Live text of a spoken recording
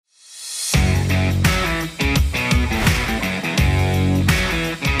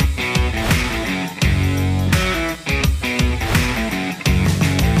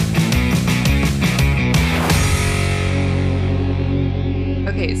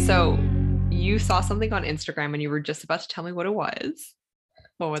So you saw something on Instagram and you were just about to tell me what it was.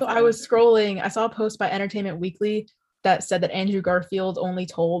 What was So I it? was scrolling, I saw a post by Entertainment Weekly that said that Andrew Garfield only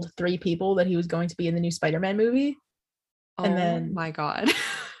told three people that he was going to be in the new Spider-Man movie. And Oh then my God.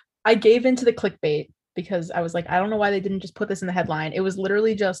 I gave into the clickbait because I was like, I don't know why they didn't just put this in the headline. It was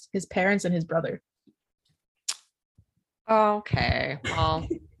literally just his parents and his brother. Okay. Well,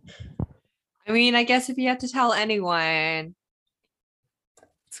 I mean, I guess if you had to tell anyone,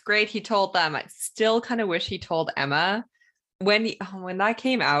 it's great he told them. I still kind of wish he told Emma when that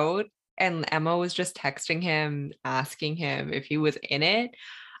came out and Emma was just texting him, asking him if he was in it.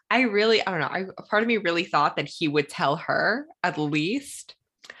 I don't know. Part of me really thought that he would tell her at least.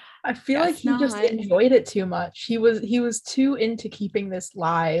 I feel like Guess he just not. enjoyed it too much. He was too into keeping this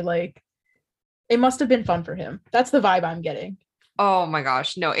lie. Like it must have been fun for him. That's the vibe I'm getting. Oh my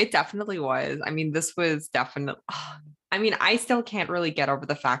gosh. No, it definitely was. I mean, this was definitely, I mean, I still can't really get over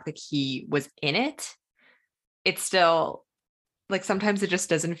the fact that he was in it. It's still like sometimes it just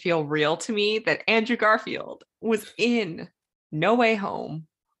doesn't feel real to me that Andrew Garfield was in No Way Home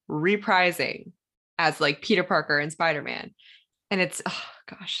reprising as like Peter Parker and Spider-Man. And it's, oh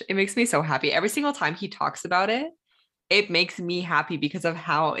gosh, it makes me so happy. Every single time he talks about it, it makes me happy because of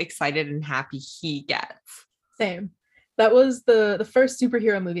how excited and happy he gets. Same. That was the first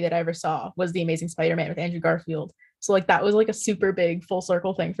superhero movie that I ever saw was The Amazing Spider-Man with Andrew Garfield. So like that was like a super big full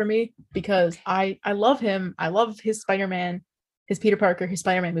circle thing for me because I love him. I love his Spider-Man, his Peter Parker, his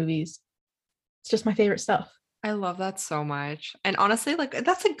Spider-Man movies. It's just my favorite stuff. I love that so much. And honestly, like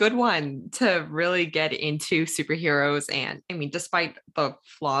that's a good one to really get into superheroes. And I mean, despite the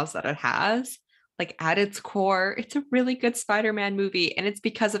flaws that it has, like at its core, it's a really good Spider-Man movie. And it's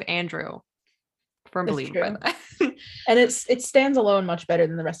because of Andrew. Firm That's believer by true. that. And it stands alone much better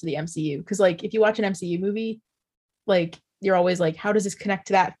than the rest of the MCU because like if you watch an MCU movie, like you're always like how does this connect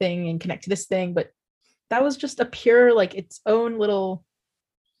to that thing and connect to this thing, but that was just a pure like its own little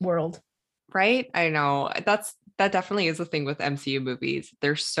world. Right? I know. That definitely is the thing with MCU movies.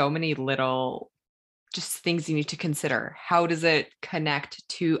 There's so many little just things you need to consider. How does it connect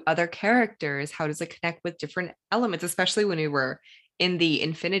to other characters? How does it connect with different elements, especially when we were in the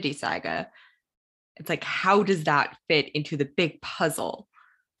Infinity Saga? It's like, how does that fit into the big puzzle?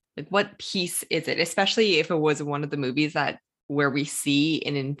 Like, what piece is it? Especially if it was one of the movies that where we see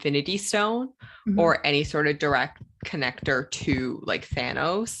an Infinity Stone Mhm. or any sort of direct connector to like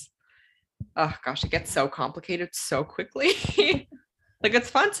Thanos. Oh gosh, it gets so complicated so quickly. Like it's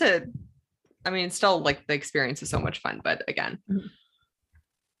fun to, I mean, still like the experience is so much fun, but again, Mhm.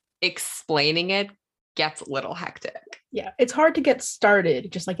 explaining it gets a little hectic. Yeah, it's hard to get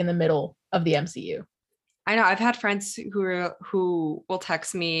started just like in the middle of the MCU. I know I've had friends who will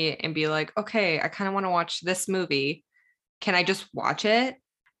text me and be like, "Okay, I kind of want to watch this movie. Can I just watch it?"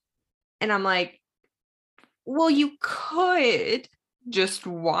 And I'm like, "Well, you could just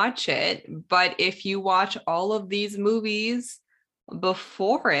watch it, but if you watch all of these movies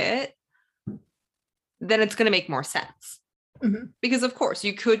before it, then it's going to make more sense." Mhm. Because of course,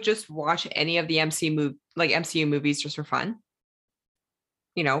 you could just watch any of the MCU movies just for fun,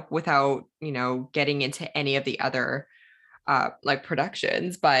 without, getting into any of the other like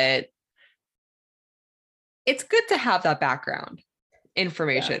productions, but it's good to have that background Yeah.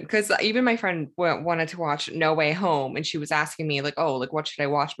 information because even my friend wanted to watch No Way Home and she was asking me like, oh, like what should I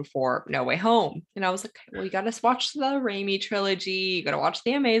watch before No Way Home? And I was like, well, you got to watch the Raimi trilogy, you got to watch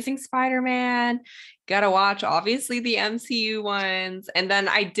the Amazing Spider-Man, got to watch obviously the MCU ones. And then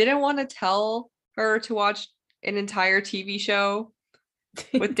I didn't want to tell her to watch an entire TV show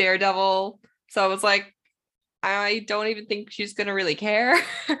with Daredevil, so I was like, I don't even think she's gonna really care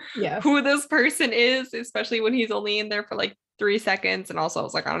Yeah. who this person is, especially when he's only in there for like 3 seconds. And also, I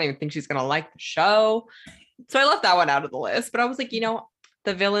was like, I don't even think she's gonna like the show. So I left that one out of the list. But I was like,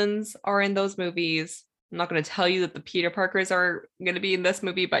 the villains are in those movies. I'm not gonna tell you that the Peter Parkers are gonna be in this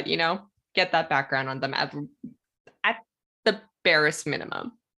movie, but get that background on them at the barest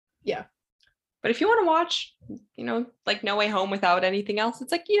minimum. Yeah. But if you want to watch, like No Way Home without anything else,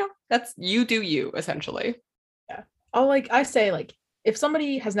 it's like, that's you do you essentially. Yeah. I'll like I say like if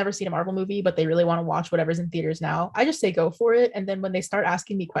somebody has never seen a Marvel movie but they really want to watch whatever's in theaters now, I just say go for it. And then when they start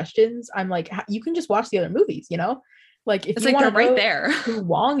asking me questions, I'm like, you can just watch the other movies, you know? Like if It's you like want they're to right know there. who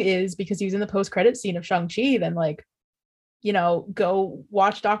Wong is because he was in the post-credit scene of Shang-Chi, then like, go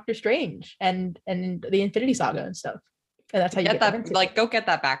watch Doctor Strange and the Infinity Saga and stuff. And that's how you Get get them that, into like, go get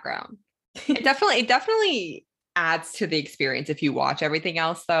that background. it. It definitely adds to the experience if you watch everything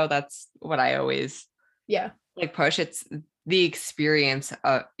else, though. That's what I always Yeah. like push. It's the experience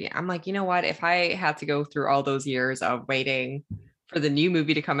of, yeah, I'm like, you know what? If I had to go through all those years of waiting for the new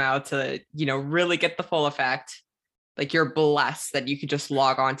movie to come out to, really get the full effect. Like you're blessed that you could just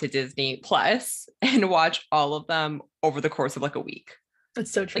log on to Disney Plus and watch all of them over the course of like a week.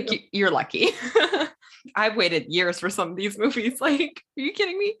 That's so true. Like you're lucky. I've waited years for some of these movies. Like, are you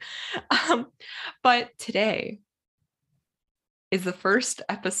kidding me? But today is the first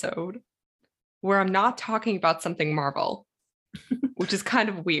episode where I'm not talking about something Marvel, which is kind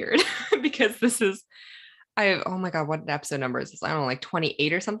of weird because oh my God, what episode number is this? I don't know, like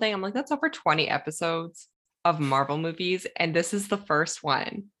 28 or something. I'm like, that's over 20 episodes of Marvel movies. And this is the first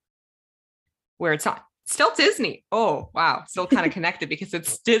one where it's not still Disney. Oh, wow. Still kind of connected because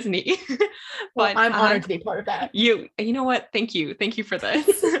it's Disney. But I'm honored to be part of that. You know what? Thank you. Thank you for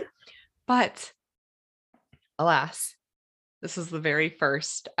this. But alas, this is the very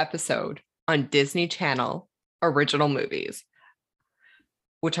first episode on Disney Channel original movies,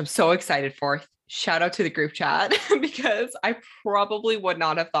 which I'm so excited for. Shout out to the group chat because I probably would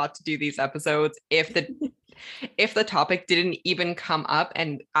not have thought to do these episodes if the topic didn't even come up.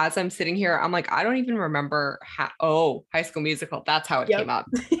 And as I'm sitting here, I'm like, I don't even remember High School Musical. That's how it came up.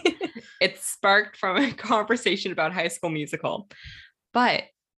 It sparked from a conversation about High School Musical. But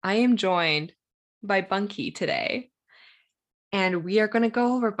I am joined by Bunky today. And we are going to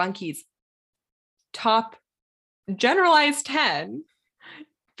go over Bunky's top generalized 10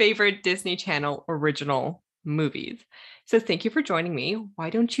 favorite Disney Channel original movies. So thank you for joining me.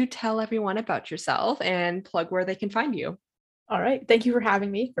 Why don't you tell everyone about yourself and plug where they can find you? All right. Thank you for having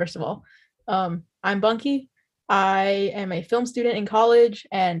me, first of all. I'm Bunky. I am a film student in college,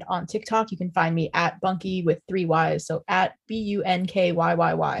 and on TikTok, you can find me at Bunky with 3 Ys. So at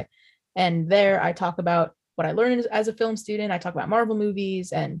BUNKYYY. And there I talk about what I learned as a film student. I talk about Marvel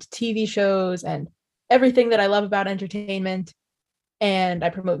movies and TV shows and everything that I love about entertainment. And I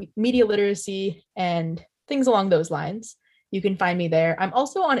promote media literacy and things along those lines. You can find me there. I'm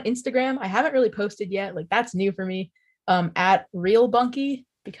also on Instagram. I haven't really posted yet. Like, that's new for me. At Real Bunky,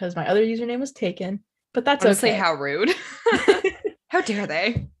 because my other username was taken. But that's honestly okay. How rude. How dare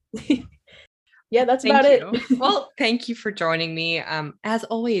they? Yeah, that's about it. Well, thank you for joining me. As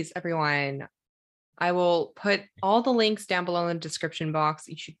always, everyone, I will put all the links down below in the description box.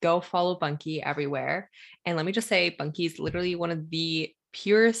 You should go follow Bunky everywhere. And let me just say, Bunky is literally one of the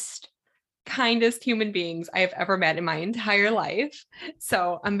purest, kindest human beings I have ever met in my entire life.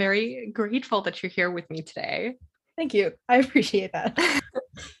 So I'm very grateful that you're here with me today. Thank you. I appreciate that.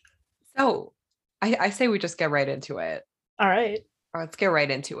 So I say we just get right into it. All right. Let's get right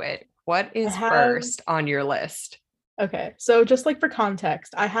into it. What is first on your list? Okay. So just like for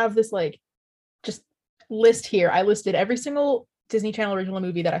context, I have this like just list here. I listed every single Disney Channel original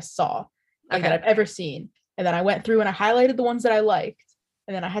movie that I saw, that I've ever seen. And then I went through and I highlighted the ones that I liked.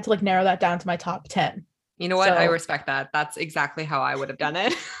 And then I had to like narrow that down to my top 10. You know what? So, I respect that. That's exactly how I would have done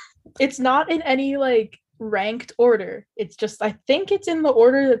it. It's not in any like ranked order. It's just, I think it's in the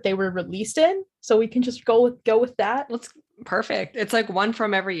order that they were released in. So we can just go with that. That's perfect. It's like one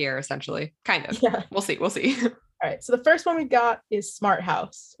from every year, essentially. Kind of. Yeah. We'll see. All right. So the first one we got is Smart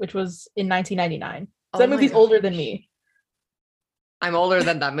House, which was in 1999. So that movie's older than me. I'm older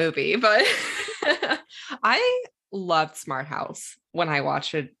than that movie, but I loved Smart House when I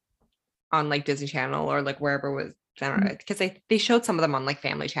watched it on like Disney Channel or like wherever it was, because they showed some of them on like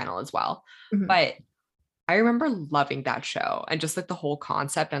Family Channel as well. Mm-hmm. But I remember loving that show and just like the whole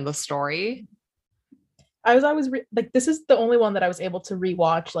concept and the story. I was always like, this is the only one that I was able to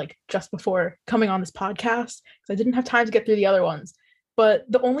rewatch like just before coming on this podcast because I didn't have time to get through the other ones. But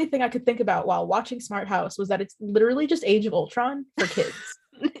the only thing I could think about while watching Smart House was that it's literally just Age of Ultron for kids.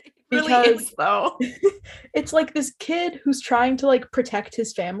 It really is, though. It's like this kid who's trying to like protect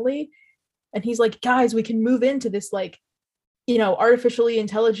his family. And he's like, guys, we can move into this like, artificially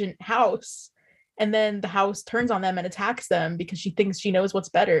intelligent house. And then the house turns on them and attacks them because she thinks she knows what's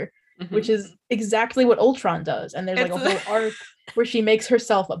better, which is exactly what Ultron does. And there's like a whole arc where she makes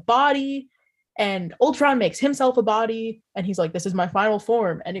herself a body. And Ultron makes himself a body, and he's like, this is my final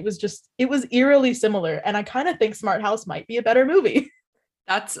form. And it was eerily similar. And I kind of think Smart House might be a better movie.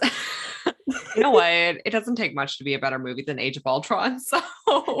 That's, you know what? It doesn't take much to be a better movie than Age of Ultron. So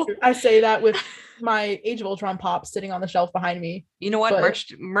I say that with my Age of Ultron pop sitting on the shelf behind me. You know what?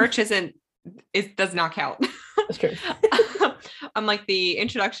 Merch does not count. That's true. I'm like, the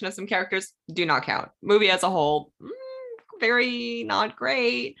introduction of some characters do not count. Movie as a whole, very not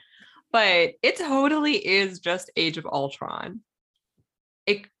great. But it totally is just Age of Ultron.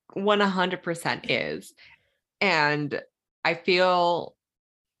 It 100% is. And I feel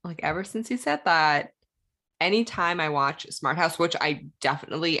like ever since you said that, anytime I watch Smart House, which I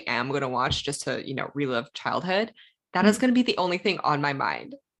definitely am going to watch just to, relive childhood, That is going to be the only thing on my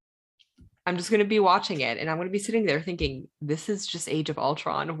mind. I'm just going to be watching it and I'm going to be sitting there thinking, this is just Age of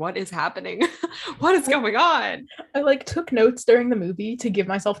Ultron. What is happening? What is going on? I like took notes during the movie to give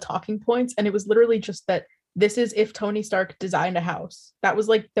myself talking points, and it was literally just that this is if Tony Stark designed a house. That was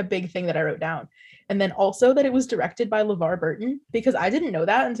like the big thing that I wrote down. And then also that it was directed by LeVar Burton, because I didn't know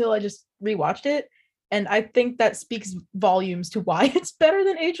that until I just rewatched it. And I think that speaks volumes to why it's better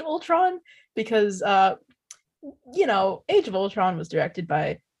than Age of Ultron, because Age of Ultron was directed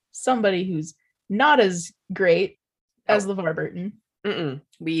by somebody who's not as great as LeVar Burton.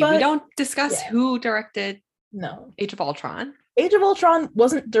 We don't discuss who directed no Age of Ultron. Age of Ultron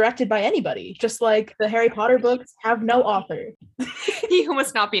wasn't directed by anybody, just like the Harry Potter books have no author. He who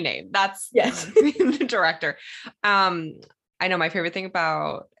must not be named. That's the director. I know my favorite thing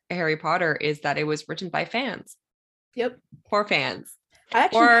about Harry Potter is that it was written by fans. Yep. For fans.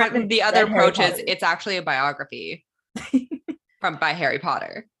 Or the other approach is it's actually a biography by Harry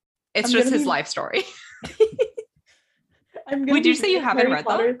Potter. It's just his life story. Wait, did you say you haven't read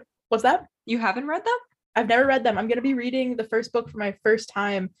them? What's that? You haven't read them? I've never read them. I'm going to be reading the first book for my first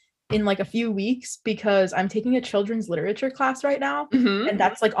time in like a few weeks, because I'm taking a children's literature class right now. Mm-hmm. And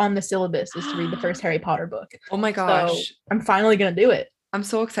that's like on the syllabus is to read the first Harry Potter book. Oh my gosh. So I'm finally going to do it. I'm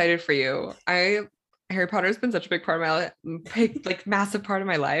so excited for you. Harry Potter has been such a big part of my life, like massive part of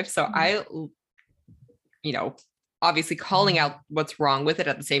my life. So obviously calling out what's wrong with it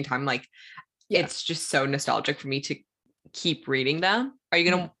at the same time, like it's just so nostalgic for me to keep reading them. Are you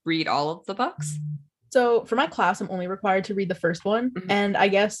going to read all of the books? So for my class, I'm only required to read the first one, and I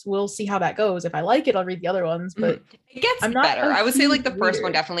guess we'll see how that goes. If I like it, I'll read the other ones, but it gets better. I would say like the first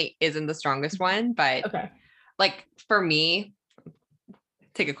one definitely isn't the strongest one, but like for me,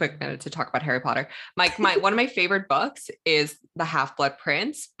 take a quick minute to talk about Harry Potter. My one of my favorite books is The Half-Blood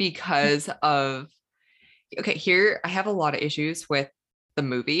Prince because of here I have a lot of issues with the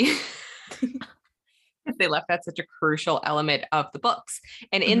movie. They left that such a crucial element of the books.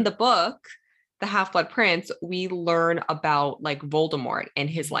 And in the book, The Half-Blood Prince, we learn about like Voldemort and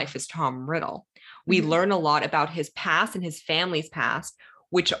his life as Tom Riddle. We learn a lot about his past and his family's past,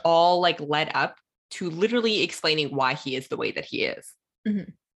 which all like led up to literally explaining why he is the way that he is.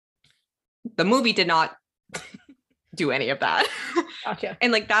 The movie did not do any of that. Gotcha.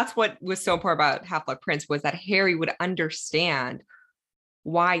 And like that's what was so important about Half-Blood Prince, was that Harry would understand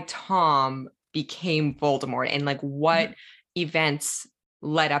why Tom became Voldemort and like what events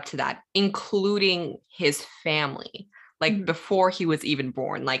led up to that, including his family, like before he was even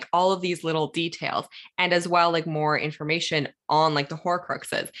born, like all of these little details, and as well like more information on like the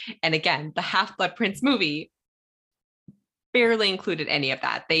Horcruxes. And again, the Half-Blood Prince movie barely included any of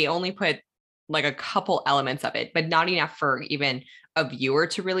that. They only put like a couple elements of it, but not enough for even a viewer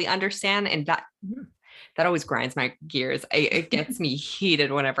to really understand. And that always grinds my gears. It gets me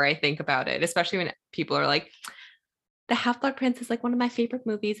heated whenever I think about it, especially when people are like, The Half-Blood Prince is like one of my favorite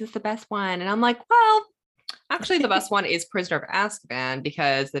movies, is the best one. And I'm like, well, actually the best one is Prisoner of Azkaban,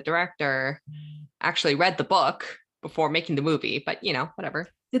 because the director actually read the book before making the movie, but whatever.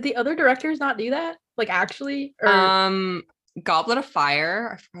 Did the other directors not do that? Like actually? Or... Goblet of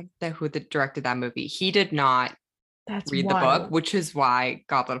Fire, I forgot who directed that movie. He did not read the book, which is why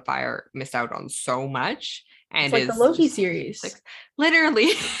Goblet of Fire missed out on so much. And it's like the Loki series. Like, literally.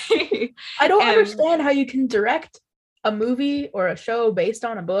 I don't understand how you can direct a movie or a show based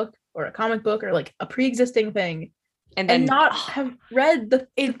on a book or a comic book or like a pre-existing thing and then not have read the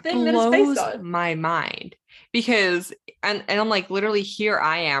thing that it's based on. My mind, because and I'm like, literally here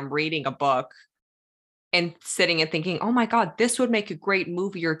I am reading a book and sitting and thinking, oh my God, this would make a great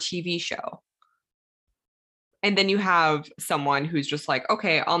movie or TV show. And then you have someone who's just like,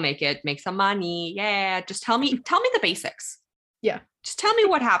 okay, I'll make some money. Yeah. Just tell me the basics. Yeah. Just tell me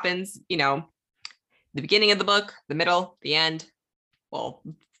what happens, the beginning of the book, the middle, the end. We'll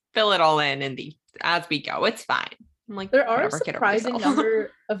fill it all in as we go. It's fine. I'm like, there are a surprising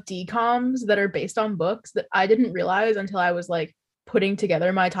number of DCOMs that are based on books that I didn't realize until I was like putting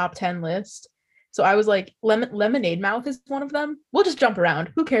together my top 10 list. So I was like, Lemonade Mouth is one of them. We'll just jump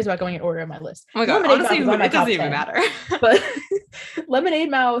around. Who cares about going in order of my list? Oh my God, honestly, it doesn't even matter. But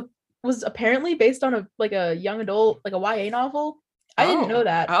Lemonade Mouth was apparently based on a young adult, like a YA novel. I didn't know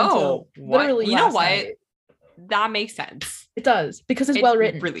that. Oh, literally, you know what? Night. That makes sense. It does, because it's well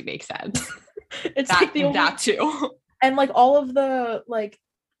written. It really makes sense. It's like the only... that too. And like all of the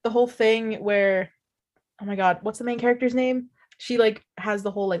whole thing where, oh my God, what's the main character's name? She like has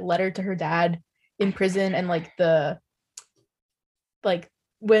the whole like letter to her dad in prison, and like why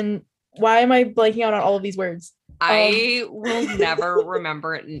am I blanking out on all of these words? I will never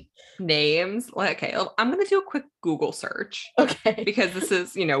remember names. Okay, I'm gonna do a quick Google search Okay. because this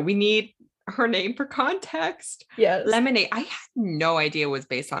is, we need her name for context. Yes. Lemonade. I had no idea it was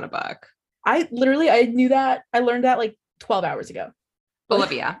based on a book. I knew that. I learned that like 12 hours ago.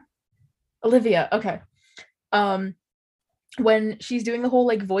 Olivia. Olivia. Okay. Um, when she's doing the whole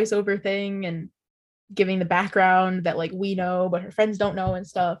like voiceover thing and giving the background that like we know but her friends don't know and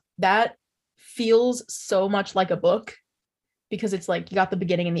stuff, that feels so much like a book because it's like you got the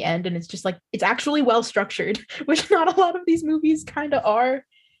beginning and the end and it's just like it's actually well structured, which not a lot of these movies kind of are.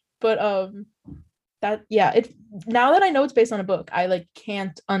 But that yeah, it now that I know it's based on a book, I like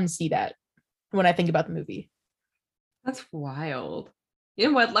can't unsee that when I think about the movie. That's wild. You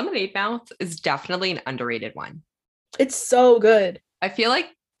know what? Lemonade Mouth is definitely an underrated one. It's so good. I feel like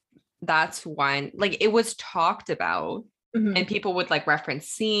that's one, like it was talked about Mhm. and people would like reference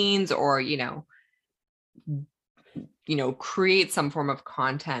scenes or, create some form of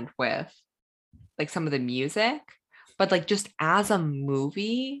content with like some of the music, but like just as a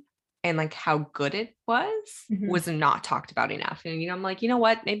movie and like how good it Mhm. was not talked about enough. And I'm like, you know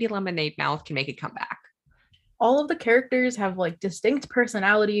what? Maybe Lemonade Mouth can make a comeback. All of the characters have like distinct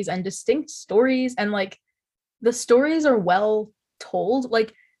personalities and distinct stories, and like the stories are well told.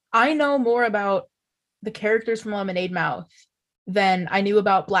 Like I know more about the characters from Lemonade Mouth than I knew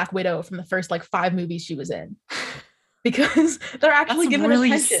about Black Widow from the first like 5 movies she was in because they're actually That's given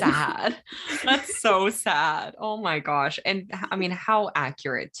really attention. sad. That's so sad. Oh my gosh. And I mean, how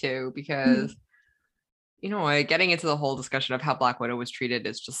accurate too, because getting into the whole discussion of how Black Widow was treated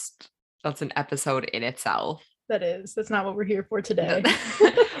is just that's an episode in itself. That's not what we're here for today.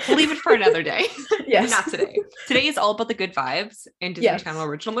 We'll leave it for another day. Yes. Not today. Today is all about the good vibes in Disney Yes. Channel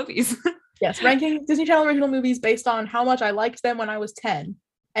original movies. Yes, ranking Disney Channel original movies based on how much I liked them when I was 10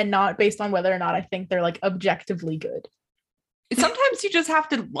 and not based on whether or not I think they're like objectively good. Sometimes you just have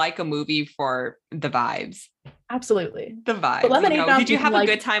to like a movie for the vibes. Absolutely. The vibe. But Lemonade Mouth, did you have a like,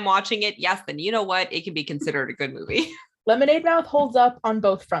 good time watching it? Yes, then you know what? It can be considered a good movie. Lemonade Mouth holds up on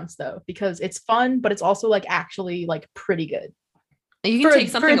both fronts though, because it's fun, but it's also like actually like pretty good. You can take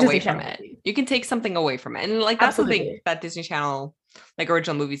something away from Channel it. movie. You can take something away from it. And like that's Absolutely. something that Disney Channel, like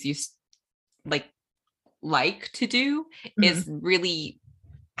original movies used like to do is really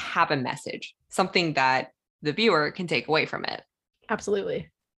have a message, something that the viewer can take away from it.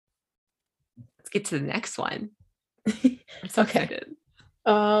 Absolutely. Let's get to the next one. I'm so excited.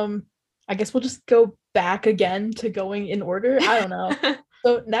 I guess we'll just go back again to going in order. I don't know.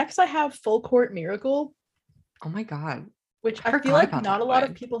 So next I have Full Court Miracle. Oh my God. Which I feel like not a lot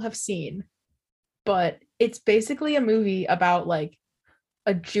of people have seen, but it's basically a movie about like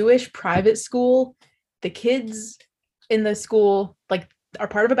a Jewish private school. The kids in the school like are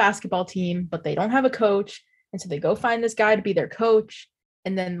part of a basketball team, but they don't have a coach. And so they go find this guy to be their coach.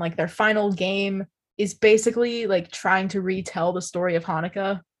 And then like their final game is basically like trying to retell the story of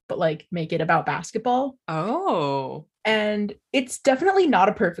Hanukkah, but like make it about basketball. Oh. And it's definitely not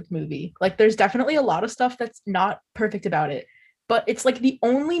a perfect movie. Like there's definitely a lot of stuff that's not perfect about it. But it's like the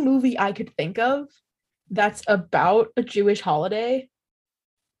only movie I could think of that's about a Jewish holiday.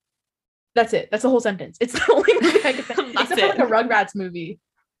 That's it. That's the whole sentence. It's the only movie I could think of. Except for like a Rugrats movie.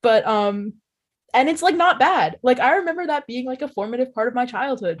 But and it's like not bad. Like I remember that being like a formative part of my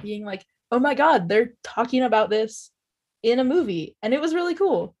childhood, being like, oh my God, they're talking about this in a movie. And it was really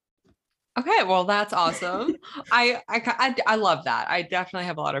cool. Okay, well, that's awesome. I love that. I definitely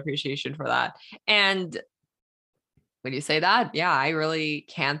have a lot of appreciation for that. And when you say that, yeah, I really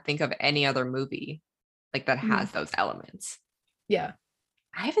can't think of any other movie like that has those elements. Yeah.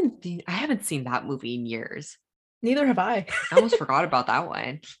 I haven't seen that movie in years. Neither have I. I almost forgot about that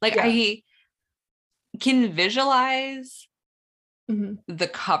one. Like I can visualize the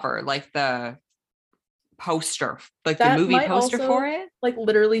cover, like the poster, like that the movie poster also, for it. Like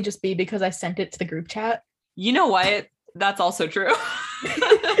literally just be because I sent it to the group chat. You know what? That's also true.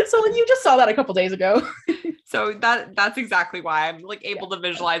 So you just saw that a couple days ago. So that's exactly why I'm like able to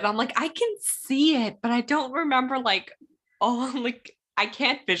visualize. I'm like, I can see it, but I don't remember like, like I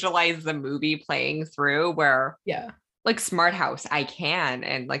can't visualize the movie playing through where like Smart House I can,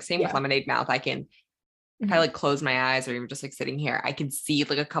 and like same with Lemonade Mouth I can. If I like close my eyes or even just like sitting here, I can see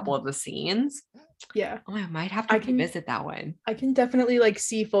like a couple of the scenes. Yeah. Oh, I might have to revisit that one. I can definitely like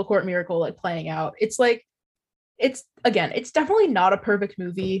see Full Court Miracle like playing out. It's like, it's definitely not a perfect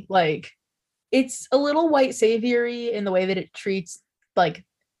movie. Like it's a little white savior-y in the way that it treats like,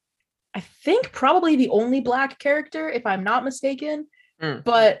 I think probably the only Black character, if I'm not mistaken.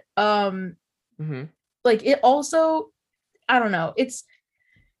 But like it also, I don't know. It's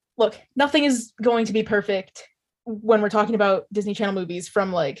look, nothing is going to be perfect. when we're talking about Disney Channel movies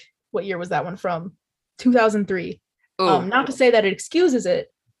from like, what year was that one from? 2003. Oh, Not to say that it excuses it,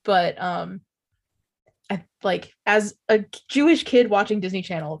 but I like as a Jewish kid watching Disney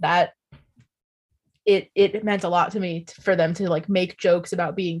Channel, that it meant a lot to me for them to like make jokes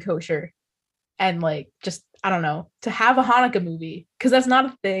about being kosher and like just I don't know, to have a Hanukkah movie because that's not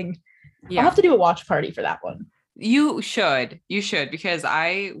a thing. I'll yeah. have to do a watch party for that one. You should, because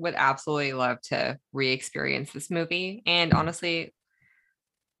I would absolutely love to re-experience this movie. And honestly,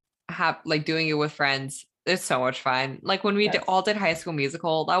 have like doing it with friends. It's so much fun. Like when we Yes. all did High School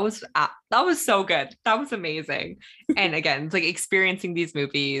Musical, that was so good. That was amazing. And again, it's like experiencing these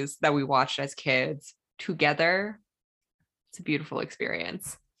movies that we watched as kids together. It's a beautiful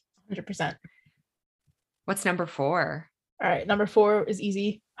experience. 100%. What's number 4? All right, number 4 is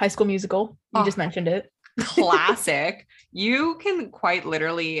easy. High School Musical. You just mentioned it. Classic. You can quite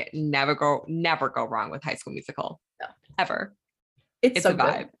literally never go wrong with High School Musical. No. Ever. It's so a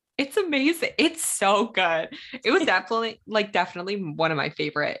vibe. Good. It's amazing. It's so good. It was definitely one of my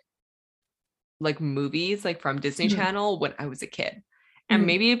favorite like movies like from Disney Channel when I was a kid. And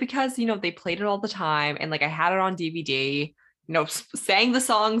maybe because, they played it all the time and like I had it on DVD, sang the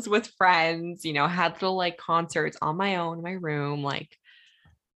songs with friends, had little like concerts on my own in my room. Like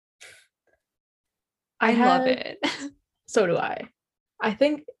I love it. So do I. I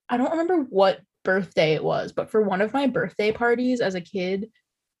think I don't remember what birthday it was, but for one of my birthday parties as a kid,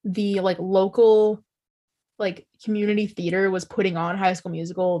 the like local like community theater was putting on High School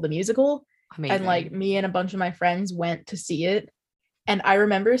Musical, the musical. Amazing. And like me and a bunch of my friends went to see it. And I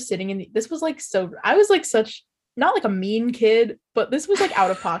remember sitting in this was like so I was like such not like a mean kid, but this was like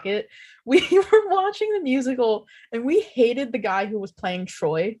out of pocket. We were watching the musical and we hated the guy who was playing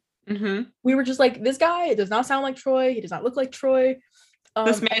Troy. We were just like, this guy does not sound like Troy. He does not look like Troy.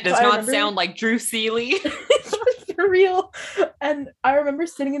 This man does not sound like Drew Seeley. For real. And I remember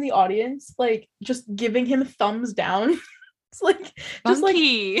sitting in the audience, like just giving him thumbs down. It's like just like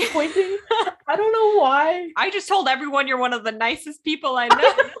pointing. I don't know why. I just told everyone you're one of the nicest people I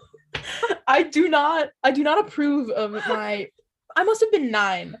know. I do not approve of I must have been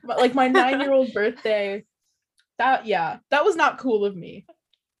 9. Like my 9-year-old birthday. That was not cool of me.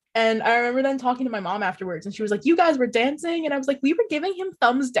 And I remember then talking to my mom afterwards, and she was like, "You guys were dancing," and I was like, "We were giving him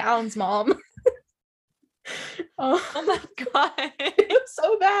thumbs downs, Mom." Oh my god, it was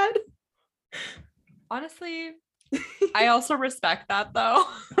so bad. Honestly, I also respect that though.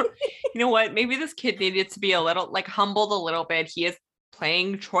 You know what? Maybe this kid needed to be a little like humbled a little bit. He is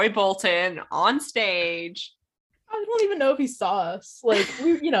playing Troy Bolton on stage. I don't even know if he saw us. Like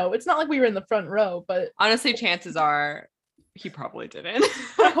we, it's not like we were in the front row, but honestly, chances are he probably didn't.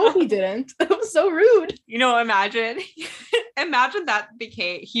 I hope he didn't. That was so rude. Imagine that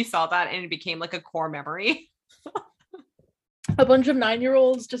he saw that and it became like a core memory. A bunch of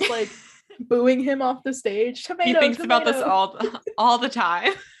 9-year-olds just like booing him off the stage. He thinks about this all the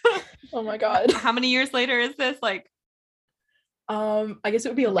time. Oh my god. How many years later is this? Like I guess it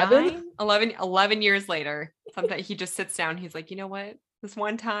would be 11. 11 years later. Sometimes he just sits down. He's like, you know what? This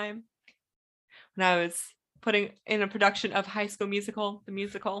one time when I was putting in a production of High School Musical, the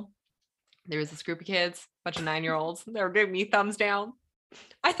musical, there was this group of kids, a bunch of 9-year-olds. They were giving me thumbs down.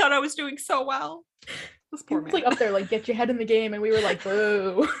 I thought I was doing so well. This poor man. Like up there, like get your head in the game, and we were like,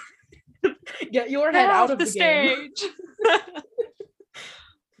 boo. Get your head out of the stage.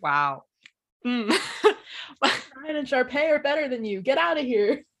 Wow. Ryan and Sharpay are better than you. Get out of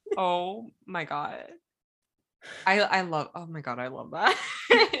here. Oh my god. I love that.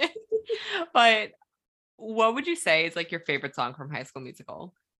 But what would you say is like your favorite song from High School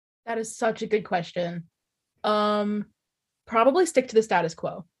Musical? That is such a good question. Probably Stick to the Status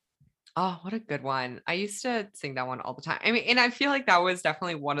Quo. Oh, what a good one. I used to sing that one all the time. I mean, and I feel like that was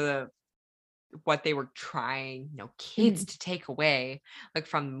definitely one of what they were trying, kids to take away like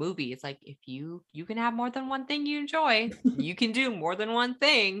from the movie. It's like, if you can have more than one thing you enjoy, you can do more than one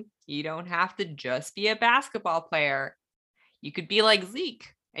thing. You don't have to just be a basketball player. You could be like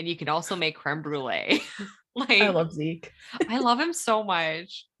Zeke, and you can also make creme brulee. Like, I love Zeke. I love him so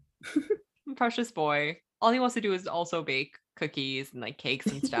much. Precious boy. All he wants to do is also bake cookies and like cakes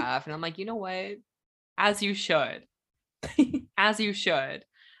and stuff. And I'm like, you know what? As you should. As you should.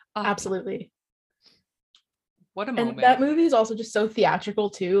 Absolutely. What a moment. And that movie is also just so theatrical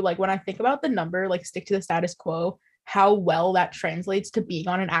too. Like when I think about the number, like Stick to the Status Quo, how well that translates to being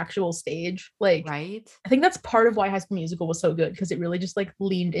on an actual stage. Like, right? I think that's part of why High School Musical was so good, because it really just like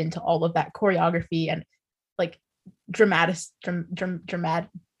leaned into all of that choreography and like drama.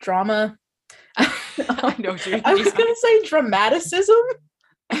 I know I was gonna say dramaticism.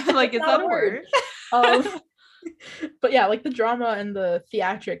 Like, is that a word? But yeah, like the drama and the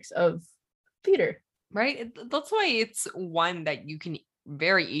theatrics of theater. Right? That's why it's one that you can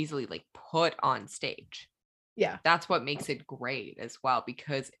very easily like put on stage. Yeah, That's what makes it great as well,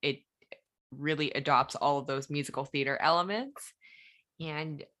 because it really adopts all of those musical theater elements.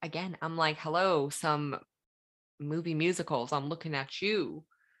 And again, I'm like, hello, some movie musicals. I'm looking at you.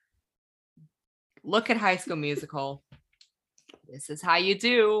 Look at High School Musical. This is how you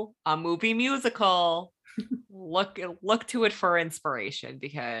do a movie musical. Look to it for inspiration,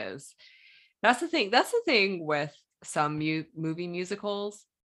 because that's the thing with some movie musicals,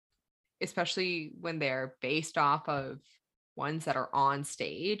 especially when they're based off of ones that are on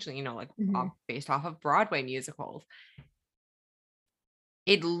stage, you know, like Mhm. based off of Broadway musicals.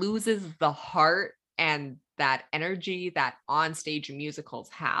 It loses the heart and that energy that on stage musicals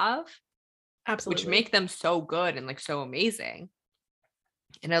have, which Absolutely. make them so good and like so amazing.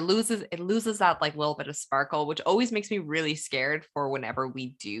 And it loses that like little bit of sparkle, which always makes me really scared for whenever we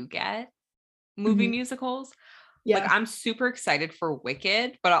do get movie Mhm. musicals. Like Yeah, I'm super excited for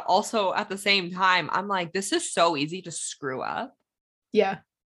Wicked, but also at the same time, I'm like, this is so easy to screw up. yeah,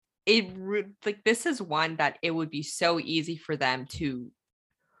 Like this is one that it would be so easy for them to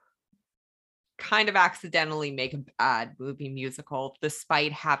kind of accidentally make a bad movie musical,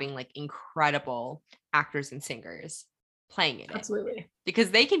 despite having like incredible actors and singers playing in it, absolutely. because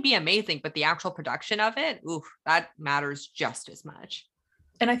they can be amazing, but the actual production of it, oof, that matters just as much.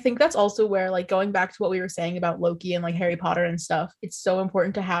 And I think that's also where, like, going back to what we were saying about Loki and like Harry Potter and stuff, it's so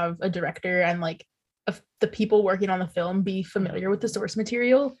important to have a director and like the people working on the film be familiar with the source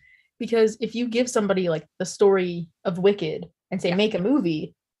material. Because if you give somebody like the story of Wicked and say, Yeah. make a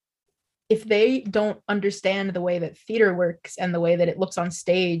movie, if they don't understand the way that theater works and the way that it looks on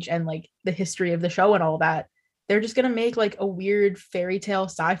stage and like the history of the show and all that, they're just going to make like a weird fairy tale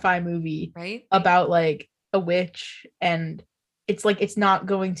sci-fi movie Right. about like a witch, and it's like it's not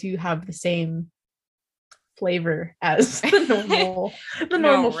going to have the same flavor as the No,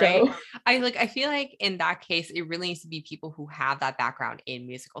 normal right? show. I feel like in that case, it really needs to be people who have that background in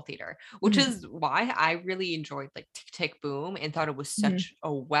musical theater, which Mhm, is why I really enjoyed like Tick Tick Boom and thought it was mhm. such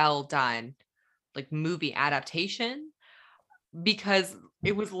a well done like movie adaptation, because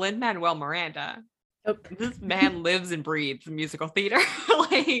it was Lin Manuel Miranda. Yep. This man lives and breathes musical theater.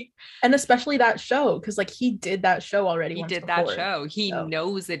 Like And especially that show, because like he did that show already he once did that before. show. He So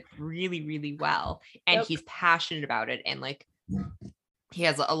knows it really, really well, and yep. he's passionate about it. And like he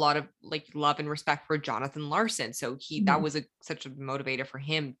has a lot of like love and respect for Jonathan Larson. So that Mhm. was such a motivator for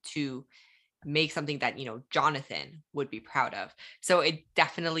him to make something that, you know, Jonathan would be proud of. So it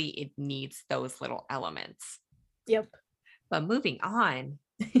needs those little elements. Yep. But moving on,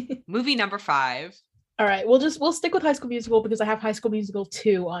 movie number 5. All right, we'll stick with High School Musical because I have High School Musical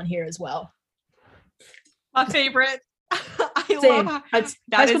 2 on here as well. My favorite. I love Same. It's High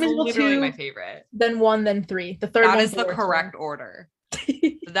that School is Musical literally my 2, favorite. then 1, then 3. The third That one's is the the worst one. correct order.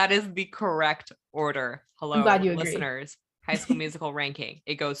 That is the correct order. I'm glad Hello, you agree. listeners. High School Musical ranking.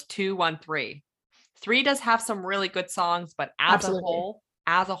 It goes 2, 1, 3. 3 does have some really good songs, but Absolutely.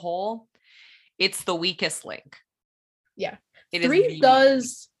 as a whole, it's the weakest link. Yeah. It is 3 the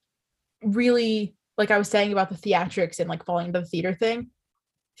does really, like I was saying about the theatrics and like falling into the theater thing.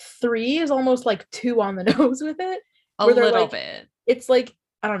 3 is almost like too on the nose with it, a where they're little like, bit. it's like,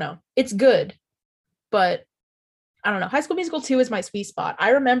 I don't know, it's good, but I don't know. High School Musical 2 is my sweet spot. I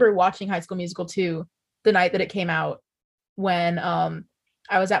remember watching High School Musical 2 the night that it came out when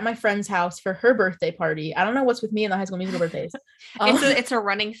I was at my friend's house for her birthday party. I don't know what's with me and the High School Musical birthdays. It's Um, a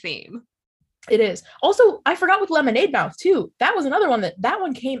running theme. it is. Also, I forgot with Lemonade Mouth too. That was another one that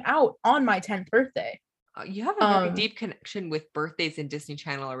one came out on my 10th birthday. You have a very Um, deep connection with birthdays and Disney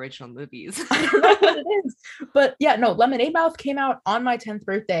Channel original movies. I don't know what it is, but yeah, no, Lemonade Mouth came out on my 10th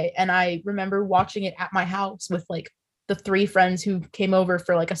birthday, and I remember watching it at my house with like the 3 friends who came over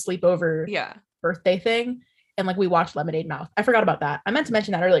for like a sleepover Yeah. birthday thing, and like we watched Lemonade Mouth. I forgot about that. I meant to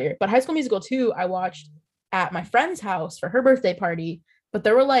mention that earlier, but High School Musical 2 I watched at my friend's house for her birthday party, but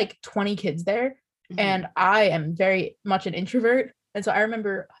there were like 20 kids there, Mhm. and I am very much an introvert, and so I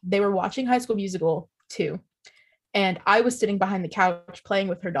remember they were watching High School Musical 2, and I was sitting behind the couch playing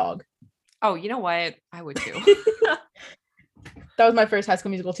with her dog. Oh, you know what? I would too. That was my first High School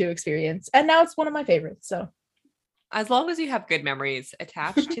Musical 2 experience, and now it's one of my favorites. So As long as you have good memories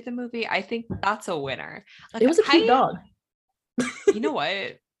attached to the movie, I think that's a winner. Like it was a cute dog. you know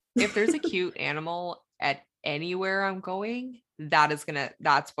what? If there's a cute animal at anywhere I'm going,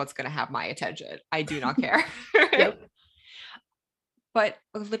 that's what's gonna have my attention. I do not care. Yep. But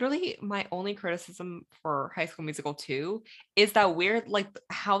literally my only criticism for High School Musical 2 is that weird like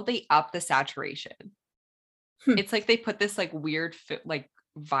how they up the saturation. It's like they put this like weird like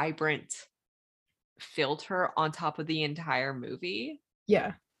vibrant filter on top of the entire movie.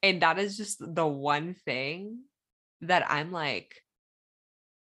 Yeah. And that is just the one thing that I'm like,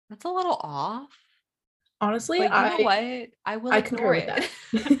 that's a little off. Honestly, But you know what? I will I concur ignore with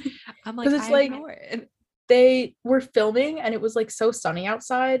it. that. I'm like, Because it's I like ignore it. they were filming and it was like so sunny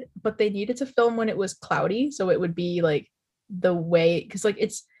outside, but they needed to film when it was cloudy. So it would be like the way, because like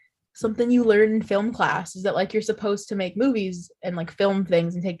it's something you learn in film class is that like you're supposed to make movies and like film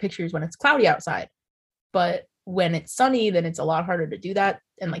things and take pictures when it's cloudy outside. But when it's sunny, then it's a lot harder to do that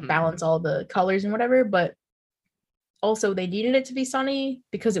and like balance all the colors and whatever. But also they needed it to be sunny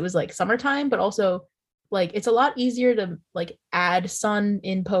because it was like summertime, but also like it's a lot easier to like add sun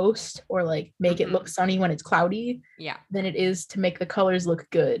in post or like make it look sunny when it's cloudy than it is to make the colors look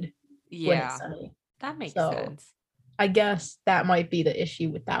good when it's sunny. That makes so sense. I guess that might be the issue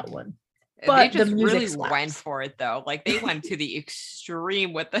with that one. But they just really went for it though. Like they went to the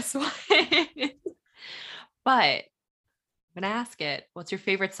extreme with this one. But I'm gonna ask it, what's your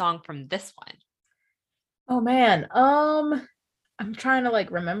favorite song from this one? Oh man. I'm trying to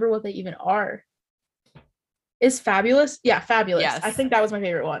like remember what they even are. Is Fabulous? Yeah, Fabulous. Yes. I think that was my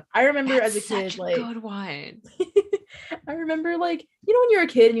favorite one. I remember as a kid, like good one. I remember like, you know, when you're a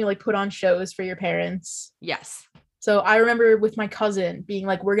kid and you like put on shows for your parents. Yes. So I remember with my cousin being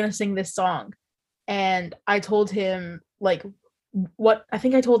like, we're gonna sing this song. And I told him like what I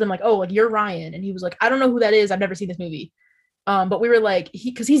think I told him like, oh, like you're Ryan. And he was like, I don't know who that is. I've never seen this movie. But we were like,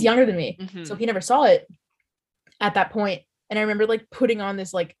 because he's younger than me. So he never saw it at that point. And I remember like putting on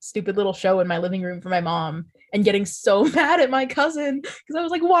this like stupid little show in my living room for my mom and getting so mad at my cousin because I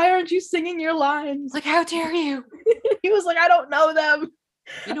was like, why aren't you singing your lines? Like, how dare you? He was like, I don't know them.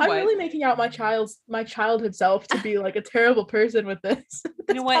 You know I'm really making out my childhood self to be like a terrible person with this.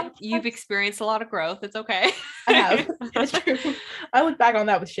 You know what? You've experienced a lot of growth. It's okay. I have. It's true. I look back on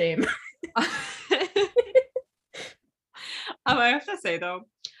that with shame. I have to say though,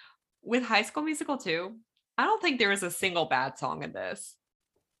 with High School Musical 2, I don't think there is a single bad song in this.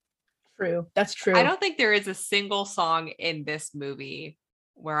 True. That's true. I don't think there is a single song in this movie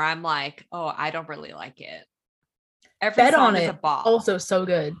where I'm like, oh, I don't really like it. Every Bet song on is it. a bop. Also so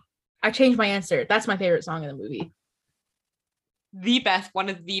good. I changed my answer. That's my favorite song in the movie. The best, one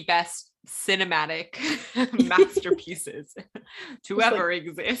of the best cinematic masterpieces to ever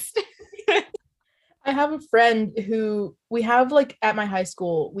exist. I have a friend who we have like at my high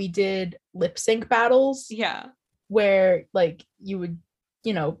school, we did lip sync battles. Yeah. Where like you would,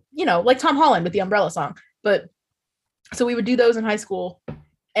 you know, like Tom Holland with the Umbrella song. But so we would do those in high school.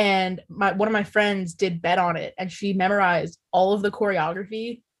 And one of my friends did Bet on it, and she memorized all of the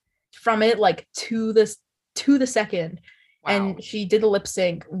choreography from it, like to the second. Wow. And she did the lip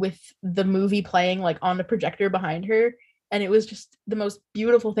sync with the movie playing like on the projector behind her, and it was just the most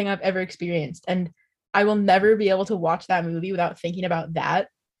beautiful thing I've ever experienced. And I will never be able to watch that movie without thinking about that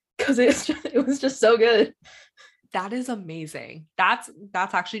because it was just so good. That is amazing. That's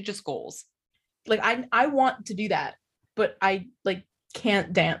actually just goals. Like I want to do that, but I like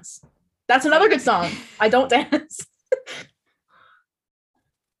can't dance. That's another good song. I don't dance.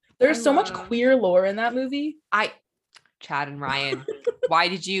 There's so much queer lore in that movie. Chad and Ryan, why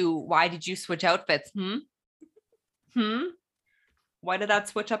did you switch outfits? Why did that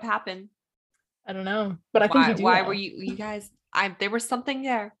switch up happen? I don't know, but I think you do. Why were you guys? There was something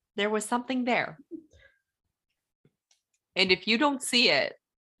there. There was something there. And if you don't see it,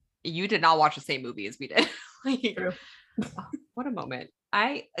 you did not watch the same movie as we did. Like, true. Oh, what a moment.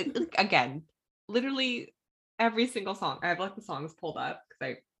 Again, literally every single song. I have like the songs pulled up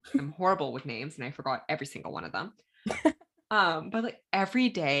because I'm horrible with names and I forgot every single one of them. But like every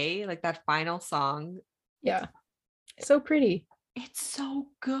day, like that final song. Yeah. So pretty. It's so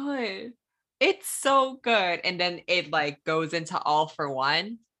good. It's so good. And then it like goes into All for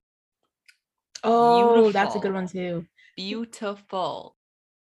One. Oh, beautiful. That's a good one too. Beautiful.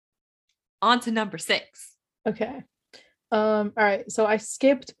 On to number 6. Okay. All right. So I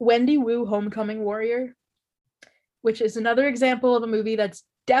skipped Wendy Wu Homecoming Warrior, which is another example of a movie that's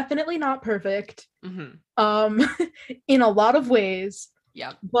definitely not perfect. In a lot of ways.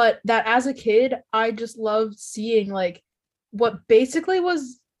 Yeah. But that as a kid, I just loved seeing like what basically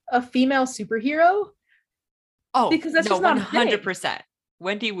was a female superhero. Oh, because that's just not 100%.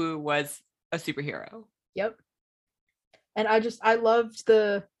 Wendy Wu was a superhero. Yep. And I loved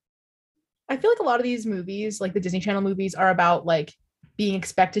I feel like a lot of these movies, like the Disney Channel movies, are about like being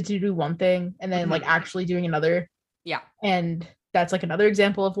expected to do one thing and then like actually doing another. Yeah. And that's like another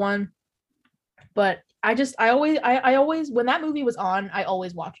example of one. But I always when that movie was on, I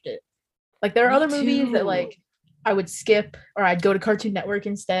always watched it. Like there are other movies that like I would skip or I'd go to Cartoon Network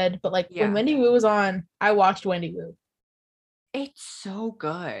instead. But like when Yeah. Wendy Wu was on, I watched Wendy Wu. It's so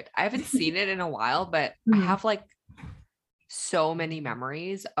good. I haven't seen it in a while, but I Mhm. have like so many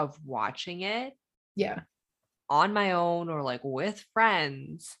memories of watching it Yeah. on my own or like with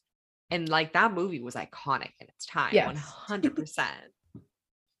friends. And like that movie was iconic in its time, Yes. 100%.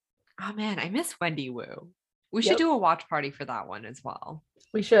 Oh man, I miss Wendy Wu. We should Yep. do a watch party for that one as well.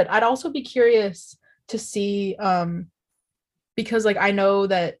 We should. I'd also be curious to see because like I know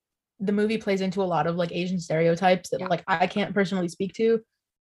that the movie plays into a lot of like Asian stereotypes that Yeah. like I can't personally speak to.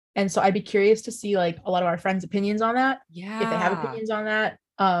 And so I'd be curious to see like a lot of our friends' opinions on that, if they have Yeah. opinions on that.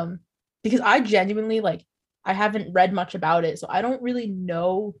 Because I genuinely like I haven't read much about it, so I don't really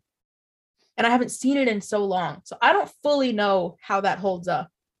know, and I haven't seen it in so long, so I don't fully know how that holds up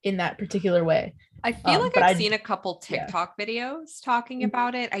in that particular way. I feel like But I've I seen a couple yeah. TikTok videos talking Mhm.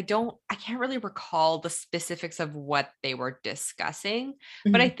 about it. I can't really recall the specifics of what they were discussing,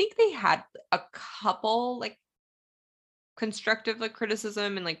 but I Mhm. think they had a couple like constructive like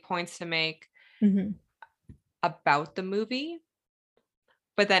criticism and like points to make Mhm. about the movie,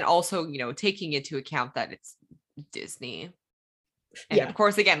 but then also, taking into account that it's Disney. And of Yeah.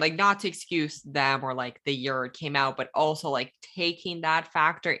 course, again, like not to excuse them or like the year it came out, but also like taking that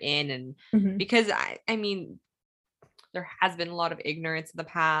factor in. And Mhm. because I mean, there has been a lot of ignorance in the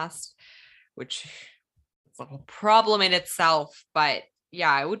past, which is a whole problem in itself. But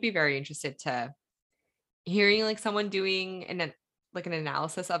yeah, I would be very interested to hearing like someone doing like an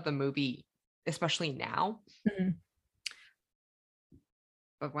analysis of the movie, especially now. Mhm.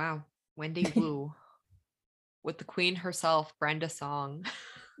 But wow, Wendy Wu with the queen herself, Brenda Song. I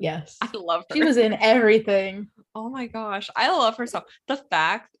Yes. love She her. was in everything. Oh my gosh, I love her so. The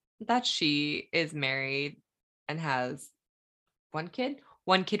fact that she is married and has one kid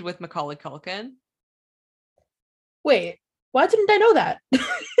with Macaulay Culkin. Wait, why didn't I know that?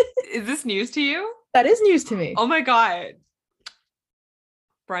 Is this news to you? That is news to me. Oh my god.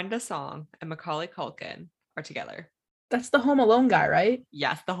 Brenda Song and Macaulay Culkin are together. That's the Home Alone guy, right?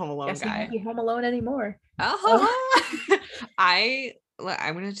 Yes, the Home Alone Guess he won't guy. be home alone anymore. Oh, Uh-huh. I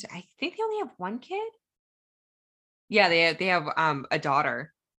think they only have one kid. Yeah, they have a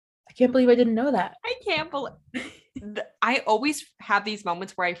daughter. I can't believe I didn't know that. I can't believe I always have these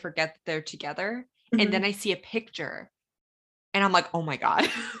moments where I forget that they're together and then Mhm. I see a picture and I'm like, "Oh my god.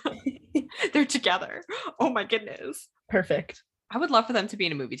 They're together. Oh my goodness." Perfect. I would love for them to be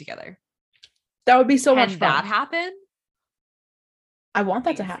in a movie together. That would be so much Can that fun. happen? I want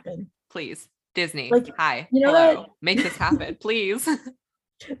that to Please. happen. Please. Disney. Like, Hi. you know that Hello. Make this happen, please.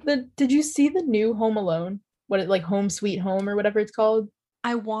 the did you see the new Home Alone? What it like Home Sweet Home or whatever it's called?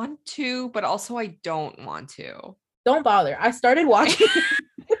 I want to, but also I don't want to. Don't bother. I started watching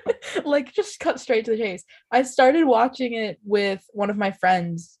like just cut straight to the chase. I started watching it with one of my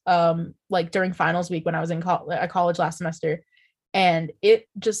friends like during finals week when I was in college last semester, and it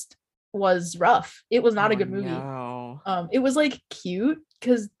just was rough. It was not a Oh good movie. no. It was like cute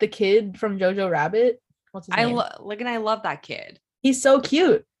because the kid from Jojo Rabbit, what's his name? And I love that kid. He's so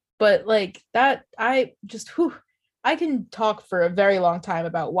cute, but like that, I just whew, I can talk for a very long time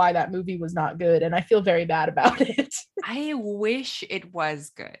about why that movie was not good, and I feel very bad about it. I wish it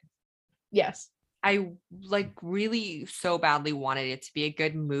was good. Yes. I like really so badly wanted it to be a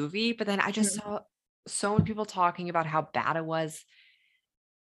good movie, but then I just Mhm. saw so many people talking about how bad it was,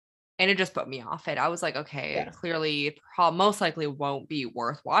 and it just put me off it. I was like, okay, Yeah. clearly it most likely won't be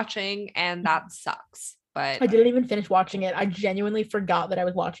worth watching, and that Mhm. sucks. But I didn't even finish watching it. I genuinely forgot that I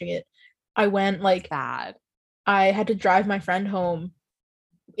was watching it. I went like bad. I had to drive my friend home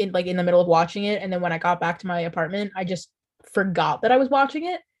in the middle of watching it, and then when I got back to my apartment, I just forgot that I was watching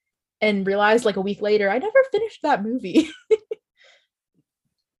it and realized like a week later I never finished that movie.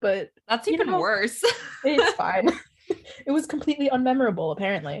 But That's you even know, worse. it's fine. It was completely unmemorable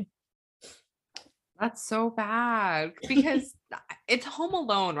apparently. That's so bad because it's Home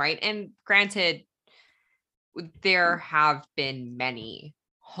Alone, right? And granted, there have been many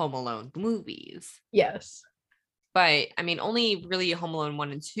Home Alone movies, Yes. but I mean, only really Home Alone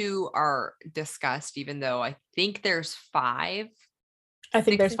 1 and 2 are discussed, even though I think there's five, I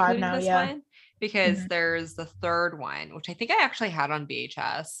think six, there's five including now, this yeah. one, because Mhm. there's the third one, which I think I actually had on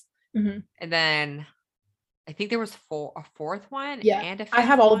VHS. Mhm. And then I think there was a fourth one Yeah. and a I fifth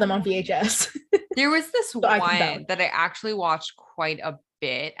have all of them on one. VHS. There was this So I can vouch. one that I actually watched quite a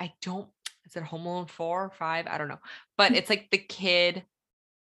bit. I don't, is it Home Alone 4 or 5? I don't know. But it's like the kid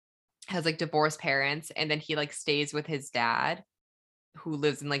has like divorced parents and then he like stays with his dad who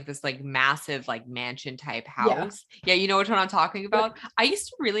lives in like this like massive like mansion type Yeah. house. Yeah, you know which one I'm talking Yep. about? I used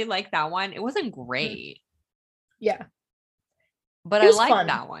to really like that one. It wasn't Mhm. great. Yeah. But It I was liked fun.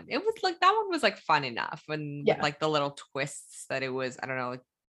 that one. It was like that one was like fun enough, and with Yeah. like the little twists that it was, I don't know, like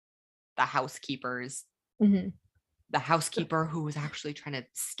the housekeepers, Hmm. the housekeeper who was actually trying to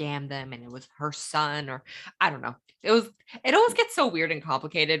scam them and it was her son, or I don't know. It always gets so weird and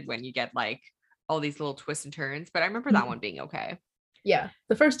complicated when you get like all these little twists and turns, but I remember that one being okay. Yeah.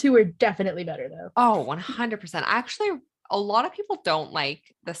 The first two were definitely better though. Oh, 100%. Actually, a lot of people don't like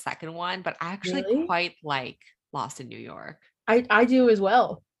the second one, but I actually Really? quite like Lost in New York. I do as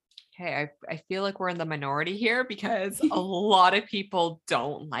well. Okay, I feel like we're in the minority here because a lot of people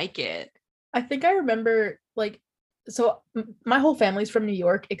don't like it. I think I remember like so my whole family's from New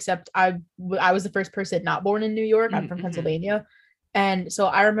York except I was the first person not born in New York. I'm from Mm-hmm. Pennsylvania. And so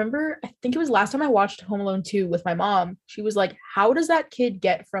I remember I think it was last time I watched Home Alone 2 with my mom. She was like, "How does that kid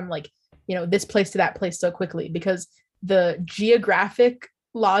get from like, this place to that place so quickly?" Because the geographic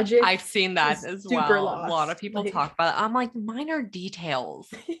logic I've seen that is as super well. A lot of lost. people Like talk about it. I'm like, minor details.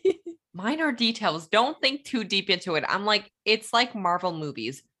 Minor details. Don't think too deep into it. I'm like, it's like Marvel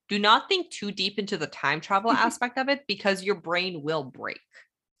movies. Do not think too deep into the time travel aspect of it because your brain will break.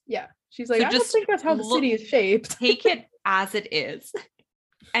 yeah. She's like, So "I don't just think that's how the look, city is shaped." take it as it is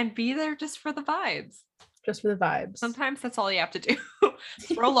and be there just for the vibes. Just for the vibes. Sometimes that's all you have to do.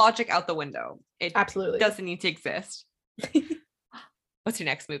 Throw logic out the window. It Absolutely. doesn't need to exist. What's your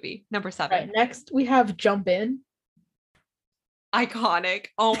next movie? Number Right. 7. Next, we have Jump In. Iconic.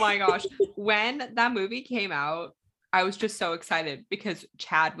 Oh my gosh. When that movie came out, I was just so excited because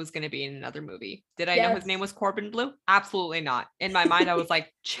Chad was going to be in another movie. Did I know his name Yes. was Corbin Blue? Absolutely not. In my mind, I was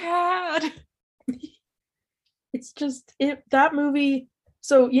like, Chad. It's just that movie.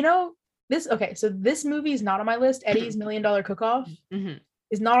 So, this movie is not on my list. Eddie's $1 Million Cook-Off Mhm.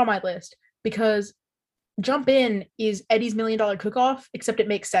 is not on my list because Jump In is Eddie's $1 Million Cook-Off, except it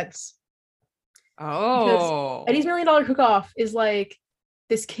makes sense. Because Eddie's Oh. $1 Million Cook-Off is like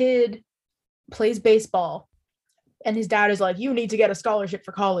this kid plays baseball and his dad is like, "You need to get a scholarship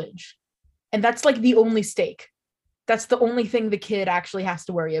for college." And that's like the only stake. That's the only thing the kid actually has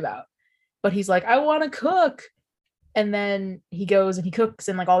to worry about. But he's like, "I want to cook." And then he goes and he cooks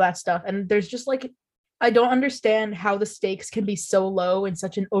and like all that stuff. And there's just like, I don't understand how the stakes can be so low in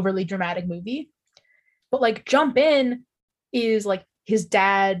such an overly dramatic movie. But like Jump In is like his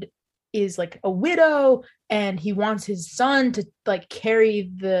dad is like a widow and he wants his son to like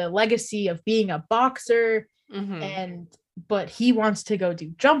carry the legacy of being a boxer, Mhm. and but he wants to go do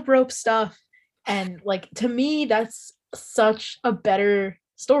jump rope stuff. And like to me that's such a better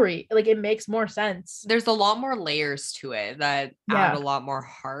story. Like it makes more sense. There's a lot more layers to it that add a Yeah. lot more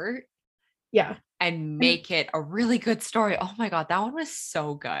heart Yeah. and And make it a really good story. Oh my God, that one was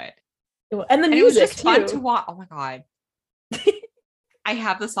so good. and the And it was music just fun to too. watch. Oh my God. I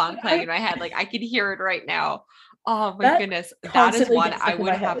have the song playing I, in my head. Like I could hear it right now. Oh my that goodness. That is constantly one gets I stuck in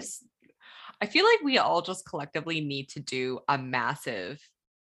would my have. head. I feel like we all just collectively need to do a massive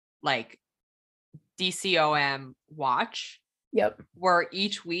like DCOM watch Yep. where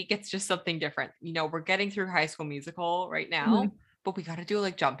each week it's just something different. We're getting through High School Musical right now, Mhm. but we got to do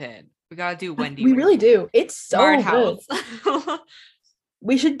like Jump In. We got to do Wendy We really do. It's Smart so good. House,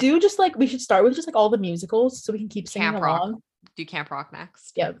 We should start with just like all the musicals so we can keep singing Camp Rock. along. Do Camp Rock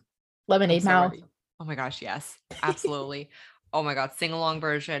next. Yep. I'm Lemonade so Mouth. ready. Oh my gosh, yes, absolutely. Oh my God, sing along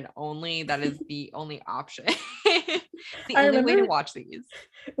version only. That is the only option. The I only way to remember watch these.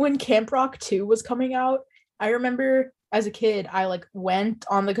 when Camp Rock 2 was coming out. I remember as a kid, I like went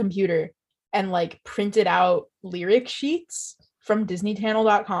on the computer and like printed out lyric sheets from I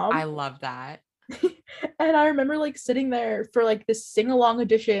disneychannel.com. love that. And I remember like sitting there for like this sing-along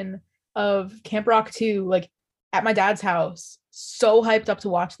edition of Camp Rock 2, like at my dad's house, so hyped up to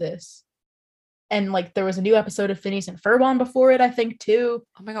watch this. And like there was a new episode of Phineas and Ferb on before it, I think, too.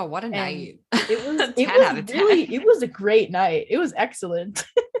 Oh my God, what a And night. it was it 10 was out of 10. really it was a great night. It was excellent.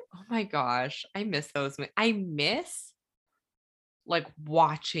 Oh my gosh, I miss those. I miss like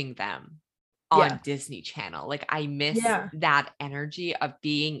watching them Yeah. on Disney Channel. Like I miss Yeah. that energy of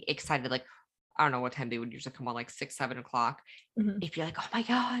being excited. Like I don't know what time they would usually come on, like 6, 7 o'clock. Mhm. If you're like, oh my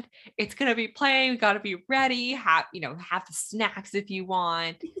God, it's gonna be playing, we gotta be ready, have the snacks if you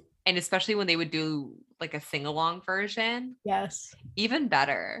want. And especially when they would do like a sing-along version, Yes. even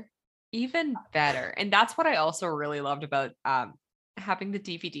better. Even better. And that's what I also really loved about having the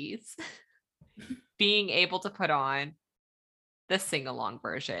DVDs, being able to put on the sing-along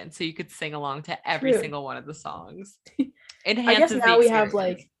version so you could sing along to every True. single one of the songs. I guess Enhances the now we have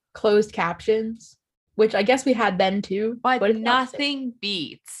experience. like closed captions, which I guess we had then too, But but it's not the same. nothing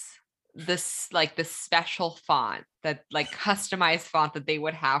beats this like the special font that like customized font that they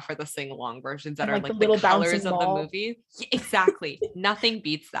would have for the sing-along versions that And are like the like the little colors bouncing of the ball. movie. Exactly. Nothing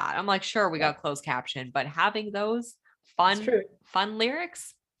beats that. I'm like, sure, we Yeah, got closed caption, but having those it's true. fun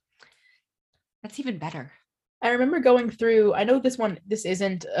lyrics, that's even better. I remember going through, I know this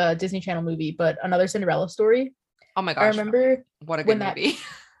isn't a Disney Channel movie, but another Cinderella story. Oh my I gosh, remember what a good when that, movie.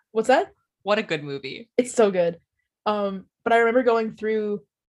 what's that? What a good movie. It's so good. But I remember going through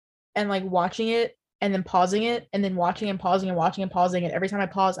and like watching it and then pausing it and then watching and pausing and watching and pausing. And every time I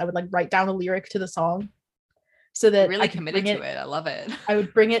paused, I would like write down the lyric to the song so You that I really could committed bring to it. it. I love it. I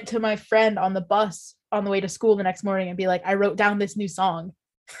would bring it to my friend on the bus on the way to school the next morning and be like, I wrote down this new song,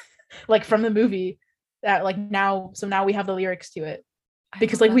 like from the movie that like now, so now we have the lyrics to it I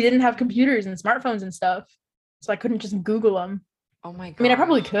because love like we that didn't so have much. computers and smartphones and stuff. So I couldn't just Google them. Oh my I mean, I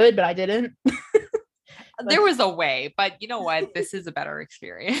probably gosh. could, but I didn't. There Like, was a way, but you know what? This is a better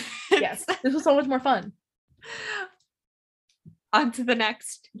experience. yes, this was so much more fun. On to the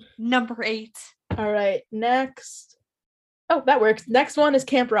next number 8. All right, next. Oh, that works. Next one is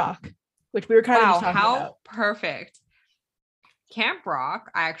Camp Rock, which we were kind of Wow, just talking how about. perfect. Camp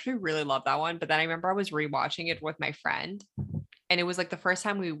Rock, I actually really love that one, but then I remember I was rewatching it with my friend, and it was like the first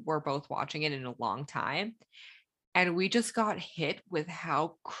time we were both watching it in a long time, and we just got hit with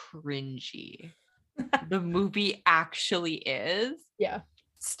how cringy the movie actually is. Yeah.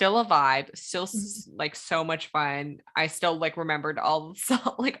 Still a vibe, still Mhm. like so much fun. I still like remembered all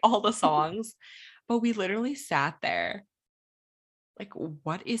like all the songs, but we literally sat there like,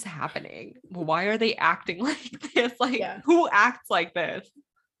 what is happening? Why are they acting like this? Like, Yeah. who acts like this?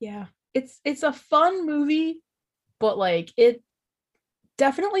 Yeah. It's a fun movie, but like it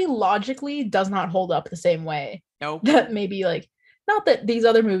definitely logically does not hold up the same way Nope. that maybe like not that these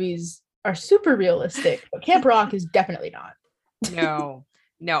other movies are super realistic, but Camp Rock is definitely not. No.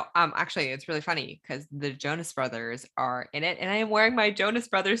 No, actually it's really funny because the Jonas Brothers are in it, and I am wearing my Jonas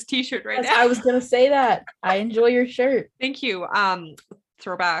Brothers t-shirt right Yes, now. I was gonna say that. I enjoy your shirt. Thank you.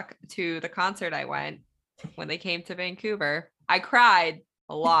 Throwback to the concert I went when they came to Vancouver. I cried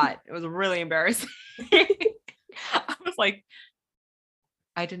a lot. It was really embarrassing. I was like,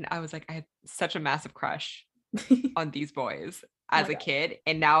 I was like, I had such a massive crush on these boys Oh as my a god. kid,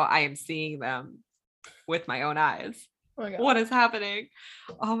 and now I am seeing them with my own eyes. Oh my What god. is happening?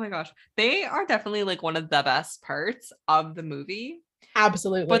 Oh my gosh. They are definitely like one of the best parts of the movie. But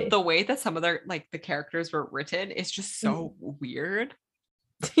Absolutely. the way that some of their like the characters were written is just so weird.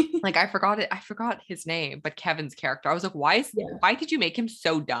 Like I forgot his name, but Kevin's character. I was like, Yeah. why did you make him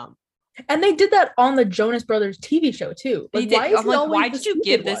so dumb? And they did that on the Jonas Brothers TV show too. They Like, why did. is I'm he like, always why the did you stupid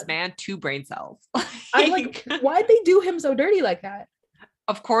give this one? man 2 brain cells? I'm like, why'd they do him so dirty like that?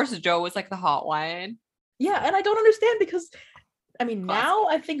 Of course, Joe was like the hot one. Yeah, and I don't understand because I mean Classic. now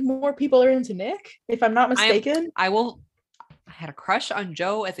I think more people are into Nick, if I'm not mistaken. I had a crush on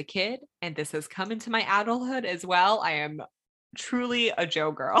Joe as a kid, and this has come into my adulthood as well. I am truly a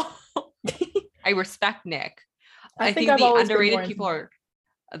Joe girl. I respect Nick. I I think think I've always been more into Nick.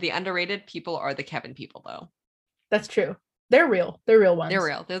 the underrated people are the Kevin people though. That's true. They're real. They're real They're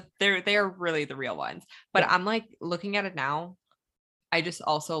ones. real. They're really the real ones. But Yeah. I'm like looking at it now. I just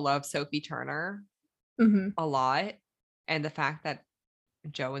also love Sophie Turner Hmm. a lot, and the fact that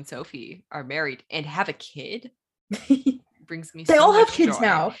Joe and Sophie are married and have a kid brings me They so all have much kids joy.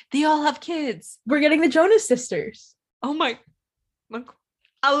 now. They all have kids. We're getting the Jonas sisters. Oh my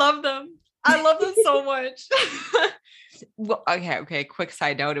I love them. I love them so much. Well, okay. Quick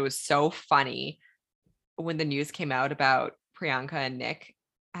side note. It was so funny when the news came out about Priyanka and Nick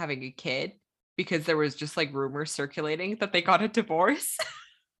having a kid because there was just like rumors circulating that they got a divorce.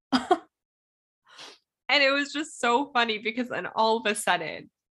 And it was just so funny because then all of a sudden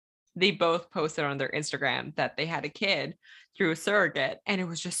they both posted on their Instagram that they had a kid through a surrogate. And it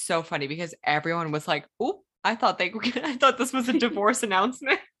was just so funny because everyone was like, oh, I thought this was a divorce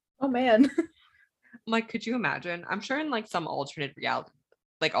announcement. Oh man. I'm like, could you imagine? I'm sure in like some alternate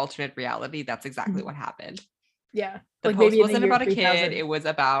reality, that's exactly what happened. Yeah. The Like post maybe in the wasn't year about a kid. 3000. It was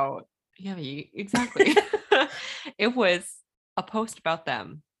about, yeah, exactly. It was a post about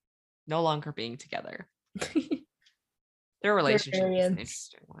them no longer being together. Their Their relationship is an variants.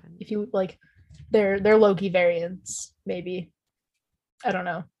 interesting one. If you like their Loki variants, maybe. I don't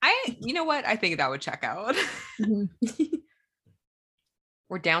know. You know what? I think that would check out. Mhm.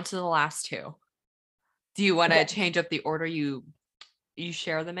 We're down to the last 2. Do you want to Okay. change up the order you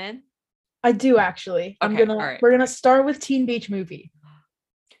share them in? I do actually. Okay, all right. We're gonna start with Teen Beach Movie.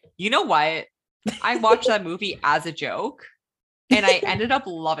 You know what? I watched that movie as a joke, and I ended up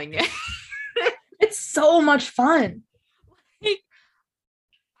loving it. It's so much fun.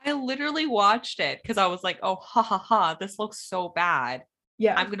 I I literally watched it because I was like, oh, ha ha ha, this looks so bad.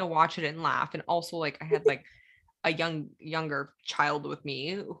 Yeah. I'm gonna watch it and laugh. And also, like, I had like a younger child with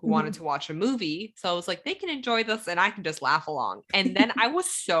me who wanted to watch a movie. So I was like, they can enjoy this and I can just laugh along. And then I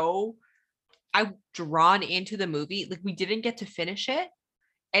drawn into the movie. Like, we didn't get to finish it.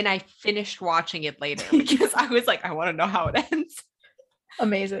 And I finished watching it later because I was like, I want to know how it ends.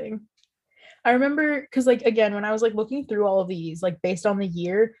 Amazing. I remember because, like, again, when I was like looking through all of these, like based on the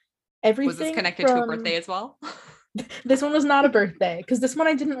year, everything was this connected to a birthday as well? This one was not a birthday because this one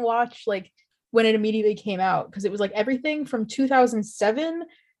I didn't watch like when it immediately came out because it was like everything from 2007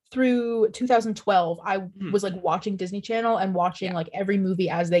 through 2012. I was like watching Disney Channel and watching like every movie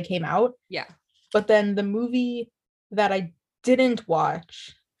as they came out. Yeah. But then the movie that I didn't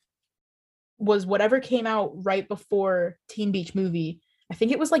watch was whatever came out right before Teen Beach Movie. I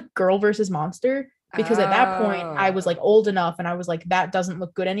think it was like Girl versus Monster because at that point I was like old enough and I was like, that doesn't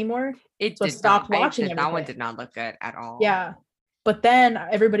look good anymore. So I stopped watching it. That one did not look good at all. Yeah. But then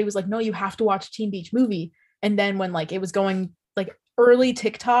everybody was like, no, you have to watch Teen Beach Movie. And then when like it was going like early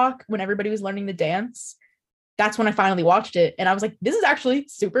TikTok, when everybody was learning to dance, that's when I finally watched it. And I was like, this is actually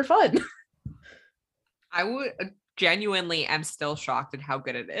super fun. I would genuinely am still shocked at how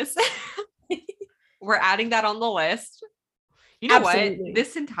good it is. We're adding that on the list. You know Absolutely. What?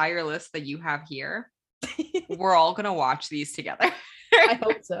 This entire list that you have here, we're all going to watch these together. I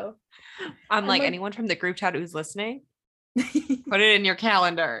hope so. I'm like, anyone from the group chat who's listening, put it in your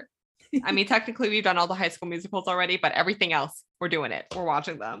calendar. I mean, technically we've done all the High School Musicals already, but everything else, we're doing it. We're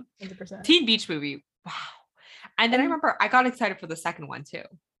watching them. 100%. Teen Beach Movie. Wow. And then I remember I got excited for the second one too.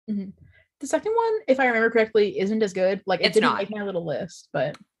 Mm-hmm. The second one, if I remember correctly, isn't as good. Like it didn't make my little list,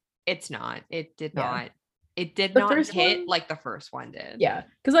 but it's not. It did not. It did not hit like the first one did. Yeah,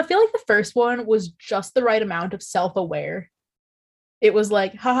 because I feel like the first one was just the right amount of self-aware. It was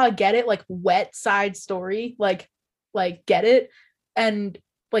like, haha, get it? Like wet side story, like get it? And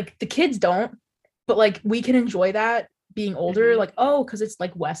like the kids don't, but like we can enjoy that being older. Like, oh, because it's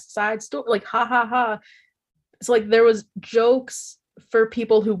like West Side Story, like ha ha ha. So like there was jokes for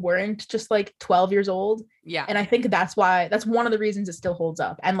people who weren't just like 12 years old. Yeah. And I think that's one of the reasons it still holds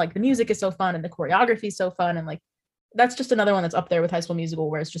up. And like the music is so fun and the choreography is so fun. And like that's just another one that's up there with High School Musical,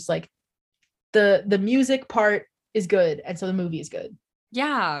 where it's just like the music part is good. And so the movie is good.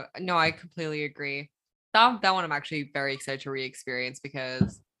 Yeah, no, I completely agree. That one I'm actually very excited to re-experience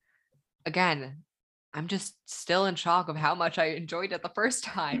because again, I'm just still in shock of how much I enjoyed it the first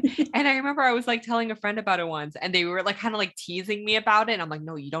time. And I remember I was like telling a friend about it once and they were like kind of like teasing me about it. And I'm like,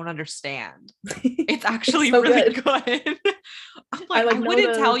 no, you don't understand. It's actually it's so really good. I'm like, I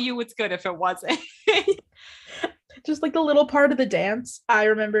wouldn't tell you it's good if it wasn't. Just like the little part of the dance. I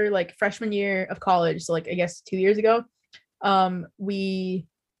remember like freshman year of college. So like, I guess 2 years ago, everybody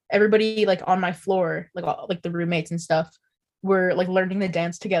like on my floor, like all, like the roommates and stuff were like learning the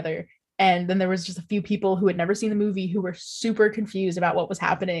dance together. And then there was just a few people who had never seen the movie who were super confused about what was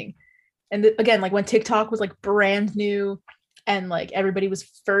happening. And again, like when TikTok was like brand new and like everybody was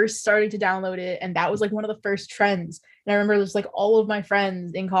first starting to download it. And that was like one of the first trends. And I remember just like all of my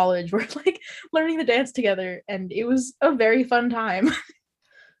friends in college were like learning the dance together. And it was a very fun time.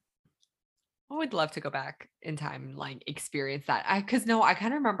 I would love to go back in time and like experience that. I kind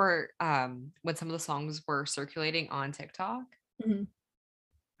of remember when some of the songs were circulating on TikTok. Mm-hmm.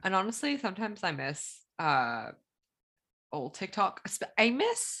 And honestly, sometimes I miss old TikTok. I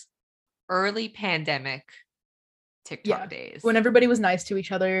miss early pandemic TikTok days. When everybody was nice to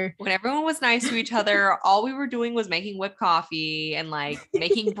each other. When everyone was nice to each other, all we were doing was making whipped coffee and like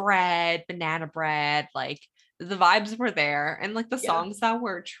making bread, banana bread. Like the vibes were there. And like the songs that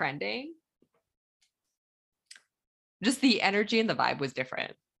were trending, just the energy and the vibe was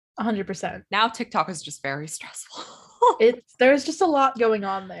different. 100%. Now TikTok is just very stressful. There's just a lot going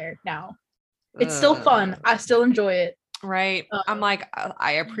on there now. It's still fun. I still enjoy it. Right. I'm like,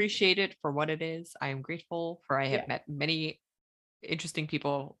 I appreciate it for what it is. I am grateful for I have met many interesting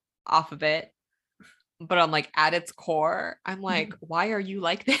people off of it. But I'm like, at its core, I'm like, why are you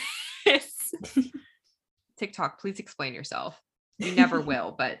like this? TikTok, please explain yourself. You never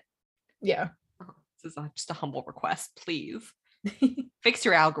will, but yeah. This is just a humble request, please. Fix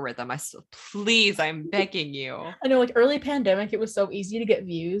your algorithm. Please, I'm begging you. I know, like early pandemic, it was so easy to get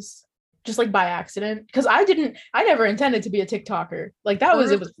views just like by accident. Because I never intended to be a TikToker. Like it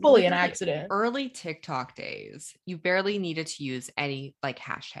was fully an accident. Early TikTok days, you barely needed to use any like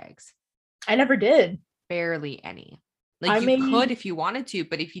hashtags. I never did. Barely any. Like you could if you wanted to,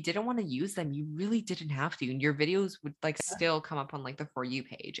 but if you didn't want to use them, you really didn't have to. And your videos would like still come up on like the For You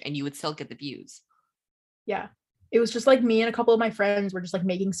page and you would still get the views. Yeah. it was just like me and a couple of my friends were just like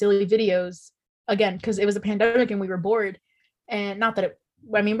making silly videos again because it was a pandemic and we were bored. And not that it,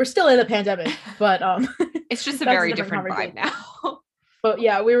 I mean, we're still in a pandemic, but It's just a that's very different vibe conversation. now. But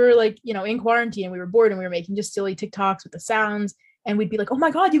yeah, we were like, in quarantine, we were bored and we were making just silly TikToks with the sounds. And we'd be like, oh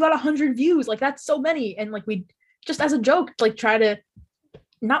my God, you got 100 views. Like, that's so many. And like, we'd just as a joke, like try to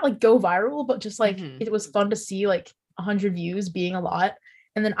not like go viral, but just like it was fun to see like 100 views being a lot.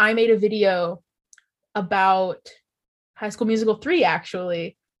 And then I made a video about High School Musical 3,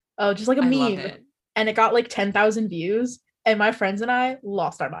 actually, just like a meme. And it got like 10,000 views. And my friends and I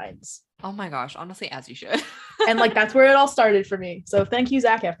lost our minds. Oh my gosh, honestly, as you should. And like that's where it all started for me. So thank you,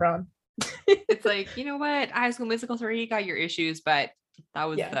 Zac Efron. It's like, you know what? High School Musical 3 got your issues, but that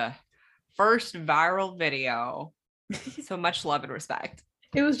was the first viral video. So much love and respect.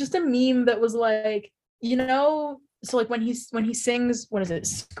 It was just a meme that was like, so like when he sings, what is it,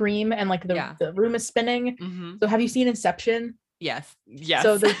 Scream, and like the room is spinning. Mm-hmm. So have you seen Inception? Yes.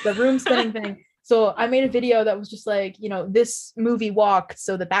 So the room spinning thing. So I made a video that was just like, this movie walked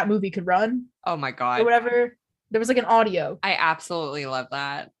so that movie could run. Oh my God. Or whatever. There was like an audio. I absolutely love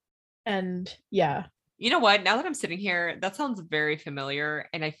that. And yeah. You know what? Now that I'm sitting here, that sounds very familiar.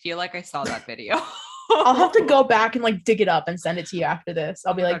 And I feel like I saw that video. I'll have to go back and like dig it up and send it to you after this.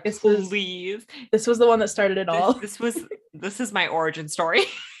 I'll be like, this was the one that started it all. This is my origin story.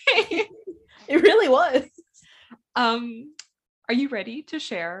 It really was. Are you ready to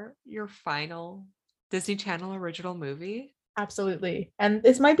share your final Disney Channel original movie? Absolutely. And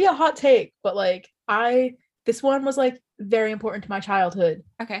this might be a hot take, but like this one was like very important to my childhood.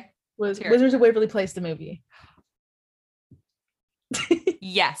 Okay. Was Wizards of Waverly Place the movie?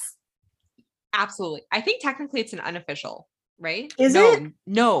 Yes. Absolutely. I think technically it's an unofficial, right? Is it?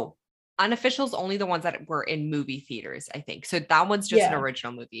 No. Unofficial is only the ones that were in movie theaters, I think. So that one's just an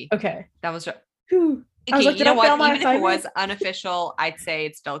original movie. Okay. That was just... Okay, like, you know what? Even if it was unofficial, I'd say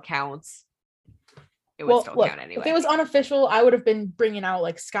it still counts. It would still count anyway. If it was unofficial, I would have been bringing out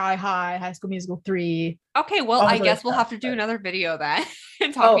like Sky High, High School Musical 3. Okay, well, I guess we'll have to do another video then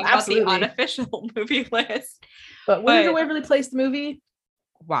and talking about the unofficial movie list. But Wizards of Waverly Place the movie.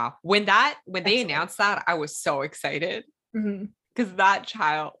 Wow. When they announced that, I was so excited. Because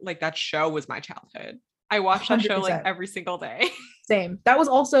that show was my childhood. I watched that 100%. Show like every single day. Same. That was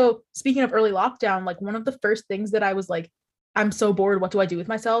also, speaking of early lockdown, like one of the first things that I was like, I'm so bored, what do I do with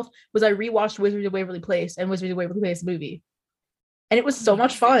myself? Was I rewatched Wizards of Waverly Place and Wizards of Waverly Place movie. And it was so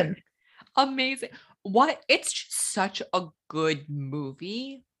much fun. Amazing. It's just such a good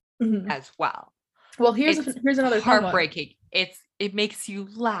movie as well. Well, here's another heartbreaking. It makes you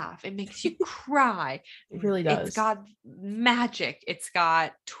laugh. It makes you cry. It really does. It's got magic. It's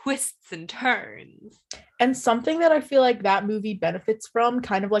got twists and turns. And something that I feel like that movie benefits from,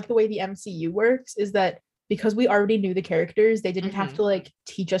 kind of like the way the MCU works, is that because we already knew the characters, they didn't have to like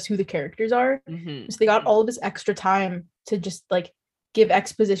teach us who the characters are. So they got all of this extra time to just like give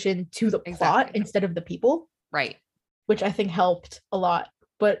exposition to the plot instead of the people. Right. Which I think helped a lot.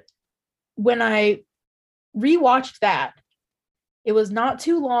 But when I rewatched that, it was not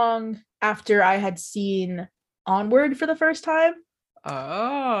too long after I had seen Onward for the first time.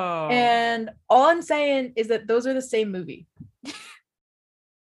 Oh. And all I'm saying is that those are the same movie.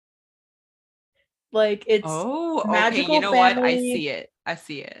 Like it's magical you know family. What? I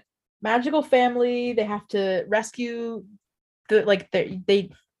see it. Magical family. They have to rescue I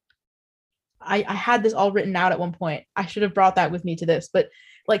had this all written out at one point. I should have brought that with me to this, but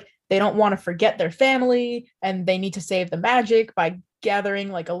like they don't want to forget their family and they need to save the magic by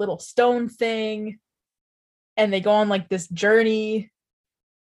gathering like a little stone thing. And they go on like this journey.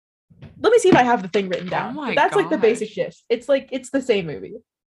 Let me see if I have the thing written down. Oh that's like the basic gist. It's like, it's the same movie.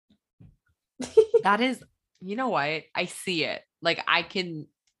 That is, you know what? I see it. Like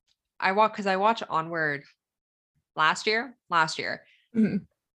I watched Onward last year.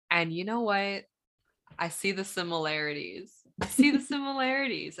 And you know what? I see the similarities.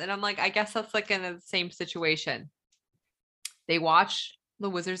 And I'm like, I guess that's like in the same situation. They watched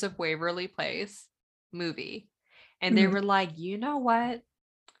the Wizards of Waverly Place movie and they were like, you know what?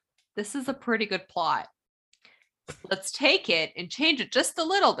 This is a pretty good plot. Let's take it and change it just a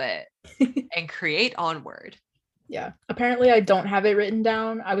little bit and create Onward. Yeah. Apparently I don't have it written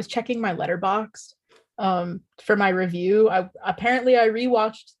down. I was checking my Letterboxd for my review. I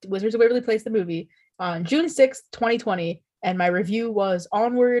rewatched Wizards of Waverly Place the movie on June 6th, 2020, and my review was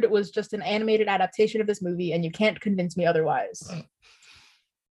Onward was just an animated adaptation of this movie and you can't convince me otherwise.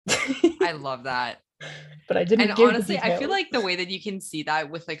 I love that. But I didn't. And honestly, I feel like the way that you can see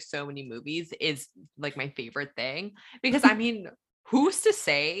that with like so many movies is like my favorite thing, because I mean, who's to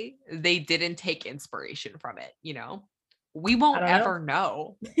say they didn't take inspiration from it, you know? We I won't don't know. ever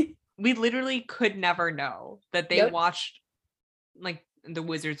know. We literally could never know that they Yep. watched like the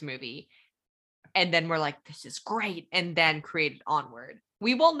Wizards movie and then we're like, this is great, and then created Onward.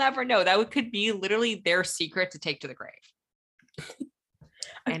 We will never know. That could be literally their secret to take to the grave.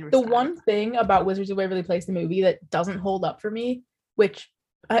 And The recite. one thing about Wizards of Waverly Place, the movie, that doesn't hold up for me, which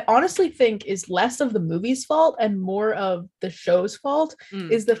I honestly think is less of the movie's fault and more of the show's fault,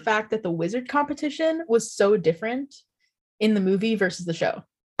 Mm. is the fact that the wizard competition was so different in the movie versus the show.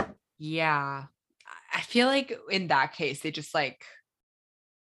 Yeah. I feel like in that case, they just like,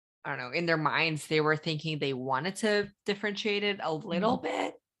 I don't know, in their minds, they were thinking they wanted to differentiate it a little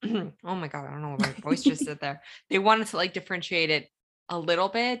bit. Oh my God, I don't know what my voice just did there. They wanted to like differentiate it a little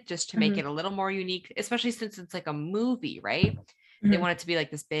bit just to make Mhm. it a little more unique, especially since it's like a movie, right? They Mhm. want it to be like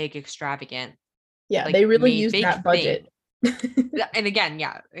this big, extravagant, Yeah, like they really made used big that thing. budget. And again,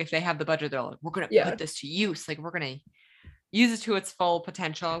 yeah, if they have the budget, they're like, we're gonna Yeah. put this to use. Like we're gonna use it to its full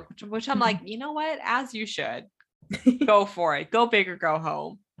potential, which I'm like, you know what? As you should. Go for it. Go big or go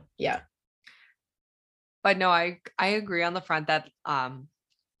home. Yeah. But no, I agree on the front that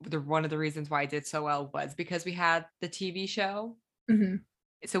one of the reasons why I did so well was because we had the TV show. Mhm.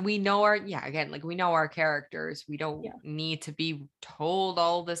 So we know we know our characters. We don't Yeah. need to be told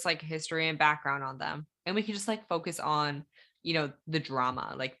all this like history and background on them. And we can just like focus on, the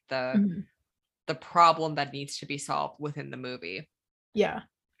drama, like Mhm. the problem that needs to be solved within the movie. Yeah.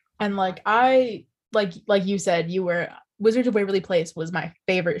 And like I like you said, Wizards of Waverly Place was my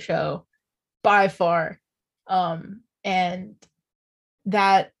favorite show by far. And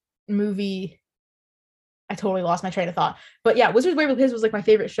that movie, I totally lost my train of thought. But yeah, Wizards of Waverly Place was like my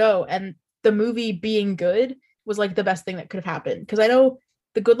favorite show, and the movie being good was like the best thing that could have happened. Because I know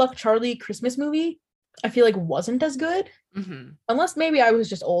the Good Luck Charlie Christmas movie, I feel like wasn't as good, Mhm. unless maybe I was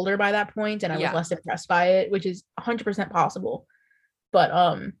just older by that point and I was Yeah. less impressed by it, which is 100% possible. But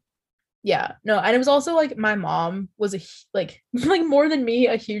yeah, no, and it was also like my mom was like like more than me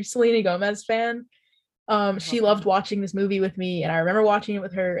a huge Selena Gomez fan. She loved watching this movie with me, and I remember watching it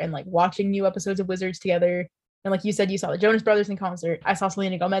with her and like watching new episodes of Wizards together. And like you said, you saw the Jonas Brothers in concert. I saw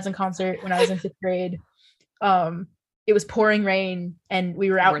Selena Gomez in concert when I was in 5th grade. It was pouring rain, and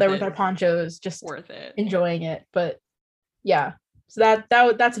we were out there with our ponchos, just Worth it. enjoying it. But yeah, so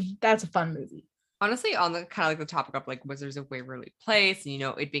that's a fun movie. Honestly, on the kind of like the topic of like Wizards of Waverly Place and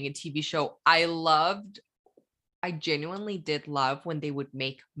it being a TV show, I genuinely did love when they would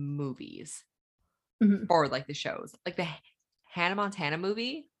make movies Mhm. for like the shows. Like the Hannah Montana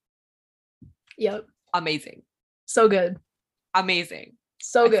movie, Yep, amazing. so good, Amazing.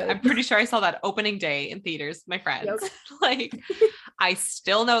 so good. I'm pretty sure I saw that opening day in theaters with my friends. Yep. Like I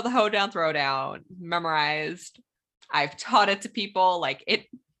still know the Hoedown Throwdown memorized. I've taught it to people. Like it's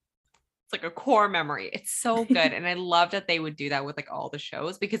like a core memory. It's so good. And I love that they would do that with like all the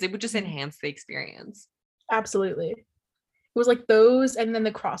shows because it would just enhance the experience. Absolutely. It was like those and then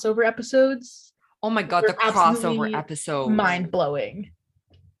the crossover episodes. Oh my God, were the crossover absolutely episode. mind-blowing.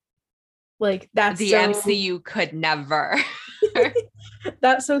 Like that's The MCU could never.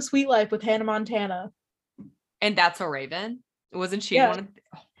 That's So Sweet Life with Hannah Montana. And That's So Raven. Wasn't she Yeah. one of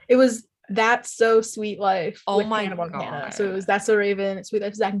It was That's So Sweet Life Oh with my Hannah Montana. God. So it was That's So Raven, Sweet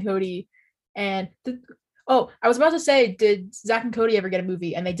Life, Zach and Cody. And I was about to say, did Zach and Cody ever get a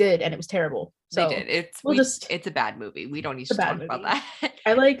movie? And they did, and it was terrible. So they did. It's a bad movie. We don't need to talk about that.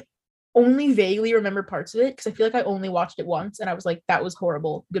 I like only vaguely remember parts of it because I feel like I only watched it once and I was like, that was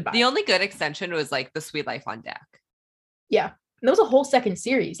horrible. Goodbye. The only good extension was like The Sweet Life on Deck. Yeah. And there was a whole second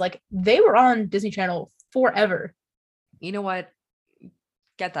series. Like they were on Disney Channel forever. You know what?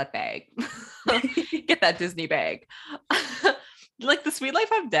 Get that bag. Get that Disney bag. Like The Sweet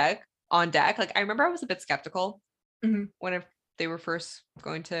Life on Deck. Like I remember I was a bit skeptical when they were first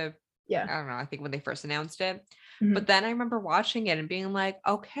going to, I don't know, I think when they first announced it. But then I remember watching it and being like,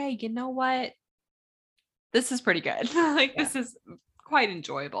 okay, you know what? This is pretty good. Like this is quite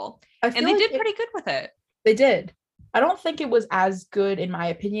enjoyable. And they did pretty good with it. They did. I don't think it was as good, in my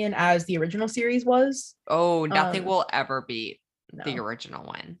opinion, as the original series was. Oh, nothing will ever beat the original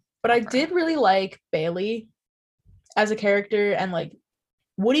one. But I did really like Bailey as a character, and like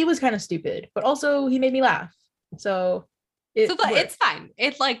Woody was kind of stupid, but also he made me laugh. So it's fine.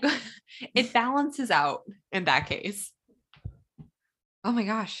 It like it balances out in that case. Oh my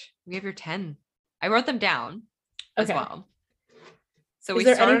gosh, we have your 10. I wrote them down as well. So we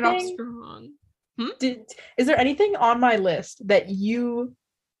started off strong. Is there anything on my list that you,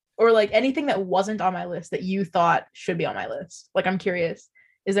 or like anything that wasn't on my list that you thought should be on my list? Like I'm curious.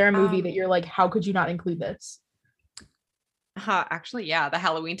 Is there a movie that you're like, how could you not include this? Actually, yeah, the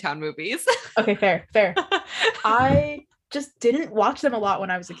Halloween Town movies. Okay, fair. I just didn't watch them a lot when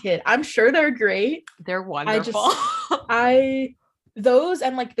I was a kid. I'm sure they're great. They're I wonderful. just I those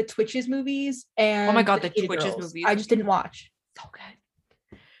and like the Twitches movies Oh my and god, the the Cheetah Twitches Girls. movies. I just didn't watch. So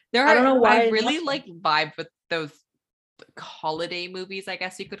good. There I don't know are why I I didn't really watch like them. vibe with those holiday movies, I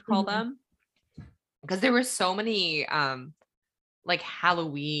guess you could call Mhm. them. Because there were so many like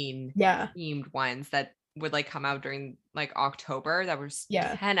Halloween Yeah, themed ones that would like come out during like October that was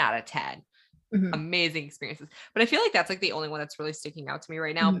yeah. 10 out of 10. Mhm, Amazing experiences. But I feel like that's like the only one that's really sticking out to me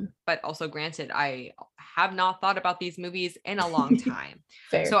right now. mhm. But also, granted, I have not thought about these movies in a long time.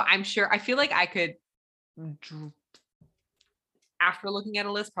 So Fair. I'm sure, I feel like I could, after looking at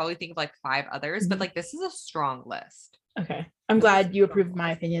a list, probably think of like 5 others. But Mhm. like, this is a strong list. Okay. I'm This is glad you a strong approved my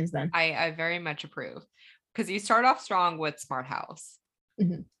list. opinions then. I very much approve because you start off strong with Smart House.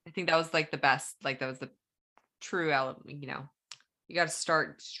 Mhm. I think that was like the best, like, that was the true element, you got to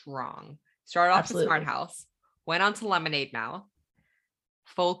start strong. Start off with Smart Absolutely. House, went on to Lemonade Mouth,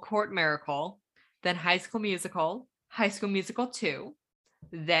 Full Court Miracle, then High School Musical 2,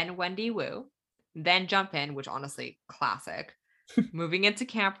 then Wendy Wu, then Jump In, which honestly, classic. Moving into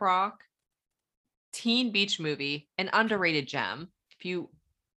Camp Rock, Teen Beach Movie, an underrated gem. If you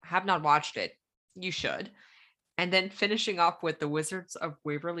have not watched it, you should. And then finishing off with the Wizards of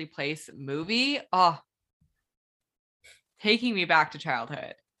Waverly Place movie. Oh, taking me back to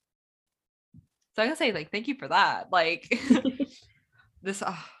childhood. So I gotta say, like, thank you for that. Like, this,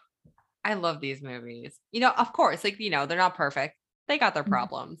 I love these movies. Of course, like, they're not perfect. They got their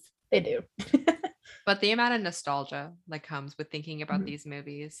problems. They do. But the amount of nostalgia that comes with thinking about Mhm. these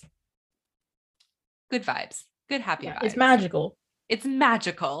movies, good vibes, good happy Yeah, it's vibes. magical. It's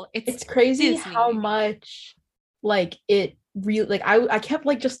magical. It's It's crazy how Disney. much like it really like I kept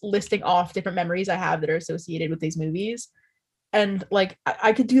like just listing off different memories I have that are associated with these movies. And like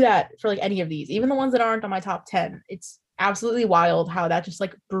I could do that for like any of these, even the ones that aren't on my top 10. It's absolutely wild how that just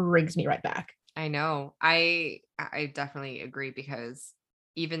like brings me right back. I know. I definitely agree because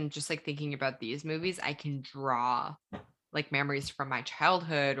even just like thinking about these movies, I can draw like memories from my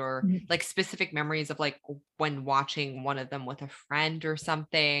childhood or Mhm. like specific memories of like when watching one of them with a friend or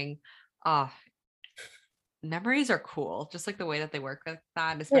something. Uh Memories are cool, just like the way that they work like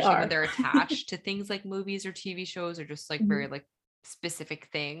that, They especially when are. they're attached to things like movies or TV shows or just like very Mhm. like specific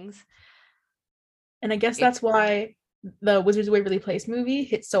things. And I guess It's that's why the Wizards of Waverly Place movie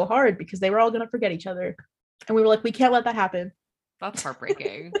hit so hard because they were all gonna forget each other. And we were like, we can't let that happen. That's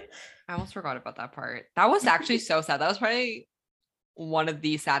heartbreaking. I almost forgot about that part. That was actually so sad. That was probably one of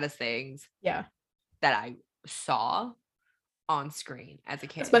the saddest things Yeah. that I saw on screen as a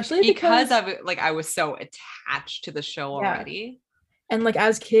kid Especially because because of it, like I was so attached to the show yeah. already. And like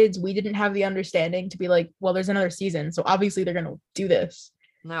as kids, we didn't have the understanding to be like, well, there's another season, so obviously they're gonna do this.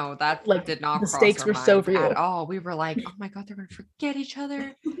 No, that Like did not the cross stakes our were so minds at real. all. We were like, oh my God, they're going to forget each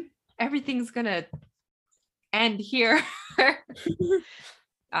other. Everything's going to end here.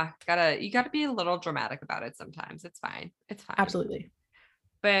 You gotta be a little dramatic about it sometimes. It's fine. It's fine. Absolutely.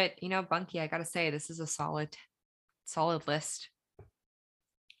 But Bunky, I gotta say, this is a solid list.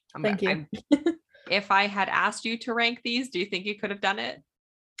 Thank you. I'm if I had asked you to rank these, do you think you could have done it?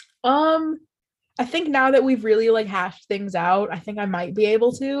 Um, I think now that we've really like hashed things out, I think I might be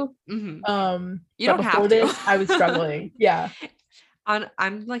able to. Mhm. You But don't have before to. this, I was struggling. Yeah.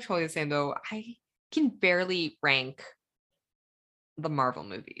 I'm like totally the same though. I can barely rank the Marvel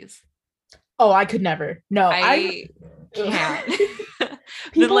movies. Oh, I could never. No, I can't. The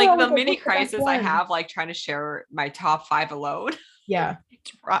People are like always the like, mini what's the best crisis I one? have like trying to share my top 5 alone. Yeah,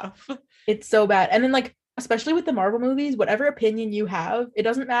 It's rough. it's so bad. And then like, especially with the Marvel movies, whatever opinion you have, it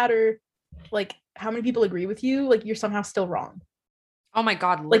doesn't matter like how many people agree with you, like you're somehow still wrong. Oh my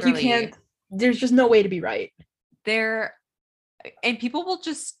God, Like you literally. can't, there's just no way to be right. There and people will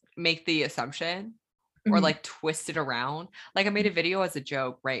just make the assumption or Mhm. like twist it around. Like I made a video as a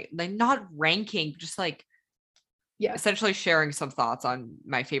joke, right? Like not ranking, just like Yeah. essentially sharing some thoughts on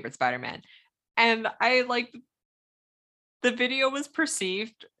my favorite Spider-Man. And I like the video was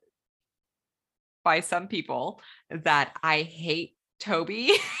perceived by some people that I hate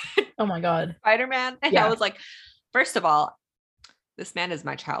Toby Oh my God. Spider-Man. And I Yeah. was like, first of all, this man is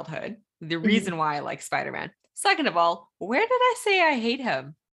my childhood. The Mhm. reason why I like Spider-Man. Second of all, where did I say I hate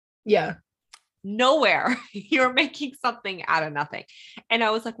him? Yeah. Nowhere. You're making something out of nothing. And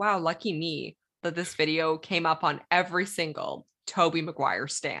I was like, wow, lucky me that this video came up on every single Tobey Maguire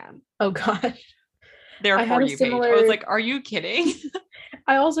stan. Oh gosh. Their I For had a You page. I was similar like, are you kidding?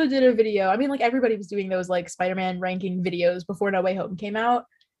 I also did a video. I mean, like everybody was doing those like Spider-Man ranking videos before No Way Home came out.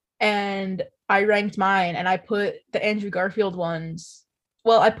 And I ranked mine and I put the Andrew Garfield ones.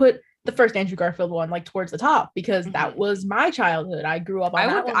 Well, I put the first Andrew Garfield one like towards the top because that was my childhood. I grew up on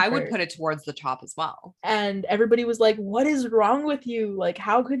that one I would first. put it towards the top as well. And everybody was like, "What is wrong with you? Like,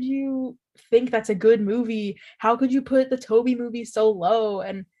 how could you think that's a good movie? How could you put the Toby movie so low?"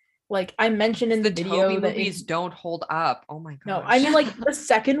 And like I mentioned in the video Toby that movies don't hold up. Oh my no, I gosh. mean like the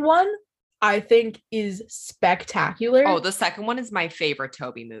second one I think is spectacular. Oh, the second one is my favorite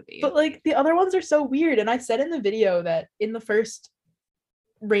Toby movie. But like the other ones are so weird. And I said in the video that in the first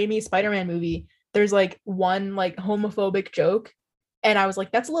Raimi Spider-Man movie, there's like one like homophobic joke. And I was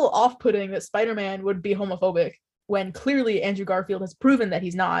like, that's a little off-putting that Spider-Man would be homophobic when clearly Andrew Garfield has proven that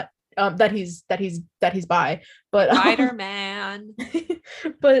he's not, that he's bi. But Spider-Man.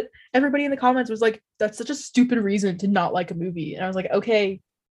 but everybody in the comments was like, that's such a stupid reason to not like a movie. And I was like, okay,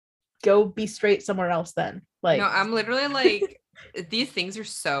 go be straight somewhere else then. Like, no, I'm literally like, these things are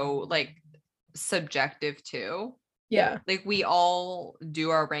so like subjective too. Yeah. Like we all do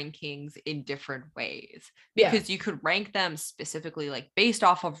our rankings in different ways because you could rank them specifically like based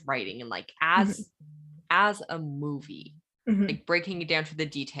off of writing and like as a movie, like breaking it down to the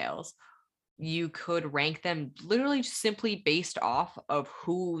details. You could rank them literally just simply based off of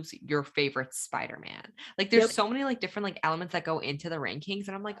who's your favorite Spider-Man. Like there's so many like different like elements that go into the rankings.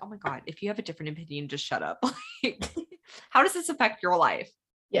 And I'm like, oh my God, if you have a different opinion, just shut up. Like, how does this affect your life?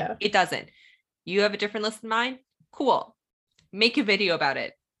 Yeah. It doesn't. You have a different list than mine? Cool. Make a video about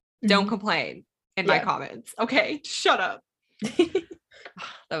it. Don't complain in my comments. Okay. Shut up.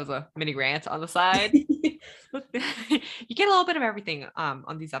 That was a mini rant on the side. You get a little bit of everything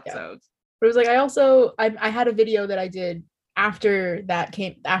on these episodes. But it was like I had a video that I did after that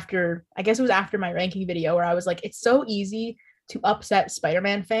came after, I guess it was after my ranking video, where I was like, it's so easy to upset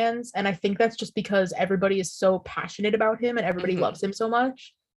Spider-Man fans. And I think that's just because everybody is so passionate about him and everybody loves him so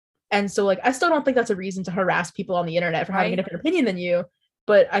much. And so like I still don't think that's a reason to harass people on the internet for having a different opinion than you.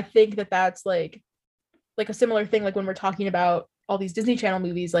 But I think that that's like a similar thing, like when we're talking about all these Disney Channel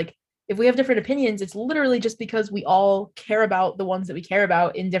movies, like if we have different opinions, it's literally just because we all care about the ones that we care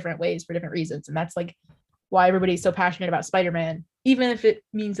about in different ways for different reasons. And that's like why everybody's so passionate about Spider-Man, even if it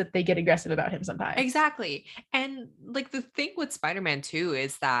means that they get aggressive about him sometimes. Exactly. And like the thing with Spider-Man too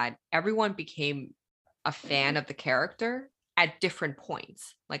is that everyone became a fan of the character at different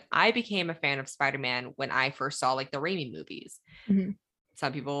points. Like I became a fan of Spider-Man when I first saw like the Raimi movies.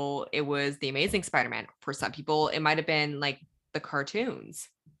 Some people, it was The Amazing Spider-Man. For some people, it might have been like the cartoons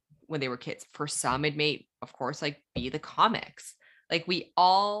when they were kids. For some, it may, of course, like be the comics. Like we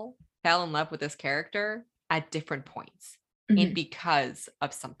all fell in love with this character at different points and because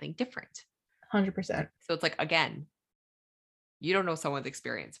of something different. 100%. So it's like, again, you don't know someone's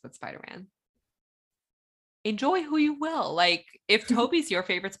experience with Spider-Man. Enjoy who you will. Like if Toby's your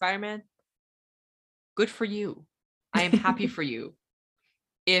favorite Spider-Man, good for you. I am happy for you.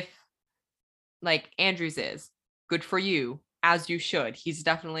 If like Andrew's is, good for you, as you should. He's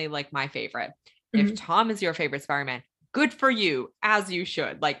definitely like my favorite. If Tom is your favorite Spider-Man, good for you, as you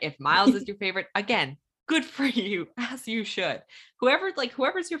should. Like if Miles is your favorite, again, good for you, as you should.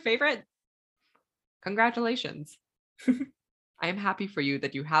 Whoever's your favorite, congratulations. I am happy for you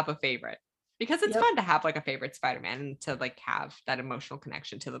that you have a favorite, because it's fun to have like a favorite Spider-Man and to like have that emotional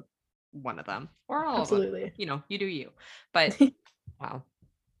connection to the one of them or all of them. You know, you do you. But wow.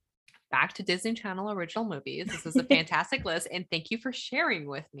 Back to Disney Channel original movies. This was a fantastic list, and thank you for sharing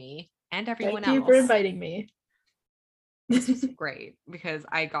with me and everyone else. Thank you for inviting me. This was great because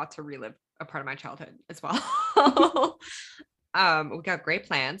I got to relive a part of my childhood as well. We got great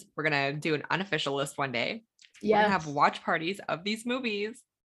plans. We're gonna do an unofficial list one day. We're gonna have watch parties of these movies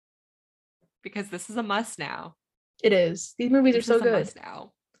because this is a must now. It is. These movies are so good. Must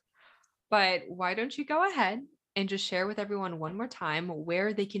now. But why don't you go ahead and just share with everyone one more time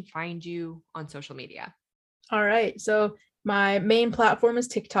where they can find you on social media? All right. So my main platform is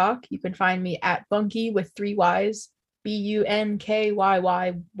TikTok. You can find me at Bunky with 3 Y's,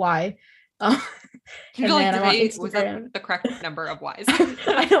 BUNKYYY. You feel like today was the correct number of Y's.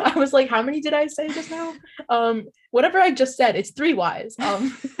 I know. I was like, how many did I say just now? Whatever I just said, it's 3 Y's.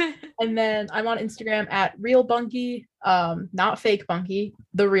 And then I'm on Instagram at Real Bunky, not fake Bunky,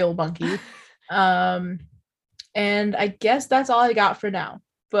 the real Bunky. And I guess that's all I got for now.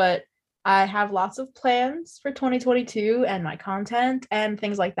 But I have lots of plans for 2022 and my content and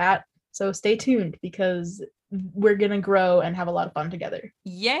things like that. So stay tuned because we're going to grow and have a lot of fun together.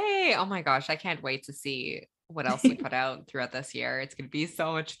 Yay. Oh my gosh. I can't wait to see what else you put out throughout this year. It's going to be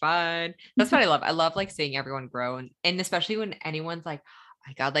so much fun. That's what I love. I love like seeing everyone grow. And especially when anyone's like,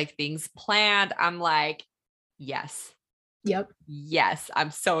 I got like things planned. I'm like, yes, Yep. Yes,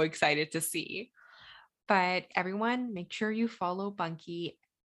 I'm so excited to see. But everyone, make sure you follow Bunky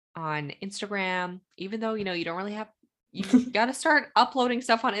on Instagram, even though you don't really have, you got to start uploading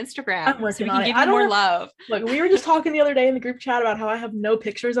stuff on Instagram I'm so we working can on it. give I you more don't love. Look, we were just talking the other day in the group chat about how I have no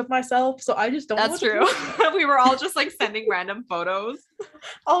pictures of myself, so I just don't know That's what to true. post. We were all just like sending random photos.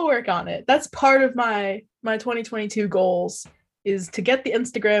 I'll work on it. That's part of my 2022 goals is to get the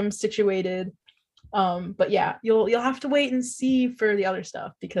Instagram situated. But yeah, you'll have to wait and see for the other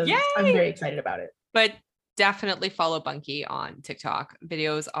stuff because I'm Yay! very excited about it. But definitely follow Bunky on TikTok.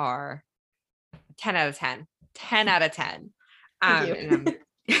 Videos are 10 out of 10. 10 out of 10. Thank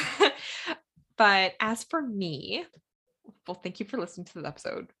you. But as for me, well, thank you for listening to the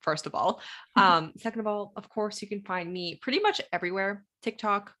episode, first of all. Second of all, of course, you can find me pretty much everywhere: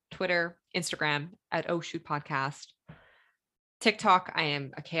 TikTok, Twitter, Instagram at Oh Shoot Podcast. TikTok, I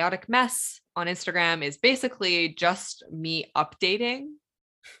am a chaotic mess. On Instagram is basically just me updating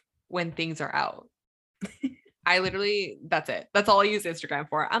when things are out. I literally, that's it. That's all I use Instagram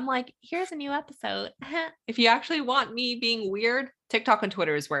for. I'm like, here's a new episode. If you actually want me being weird, TikTok and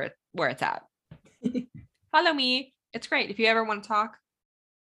Twitter is where it's at. Follow me. It's great. If you ever want to talk,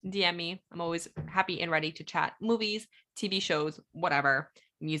 DM me. I'm always happy and ready to chat movies, TV shows, whatever,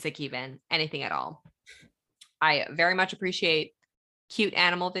 music, even anything at all. I very much appreciate cute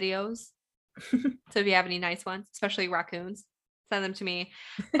animal videos. So if you have any nice ones, especially raccoons, send them to me.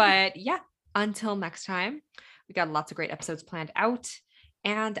 But yeah, until next time, we got lots of great episodes planned out,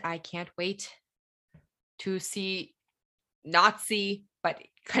 and I can't wait to not see, but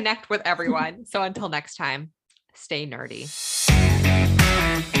connect with everyone. So until next time, stay nerdy.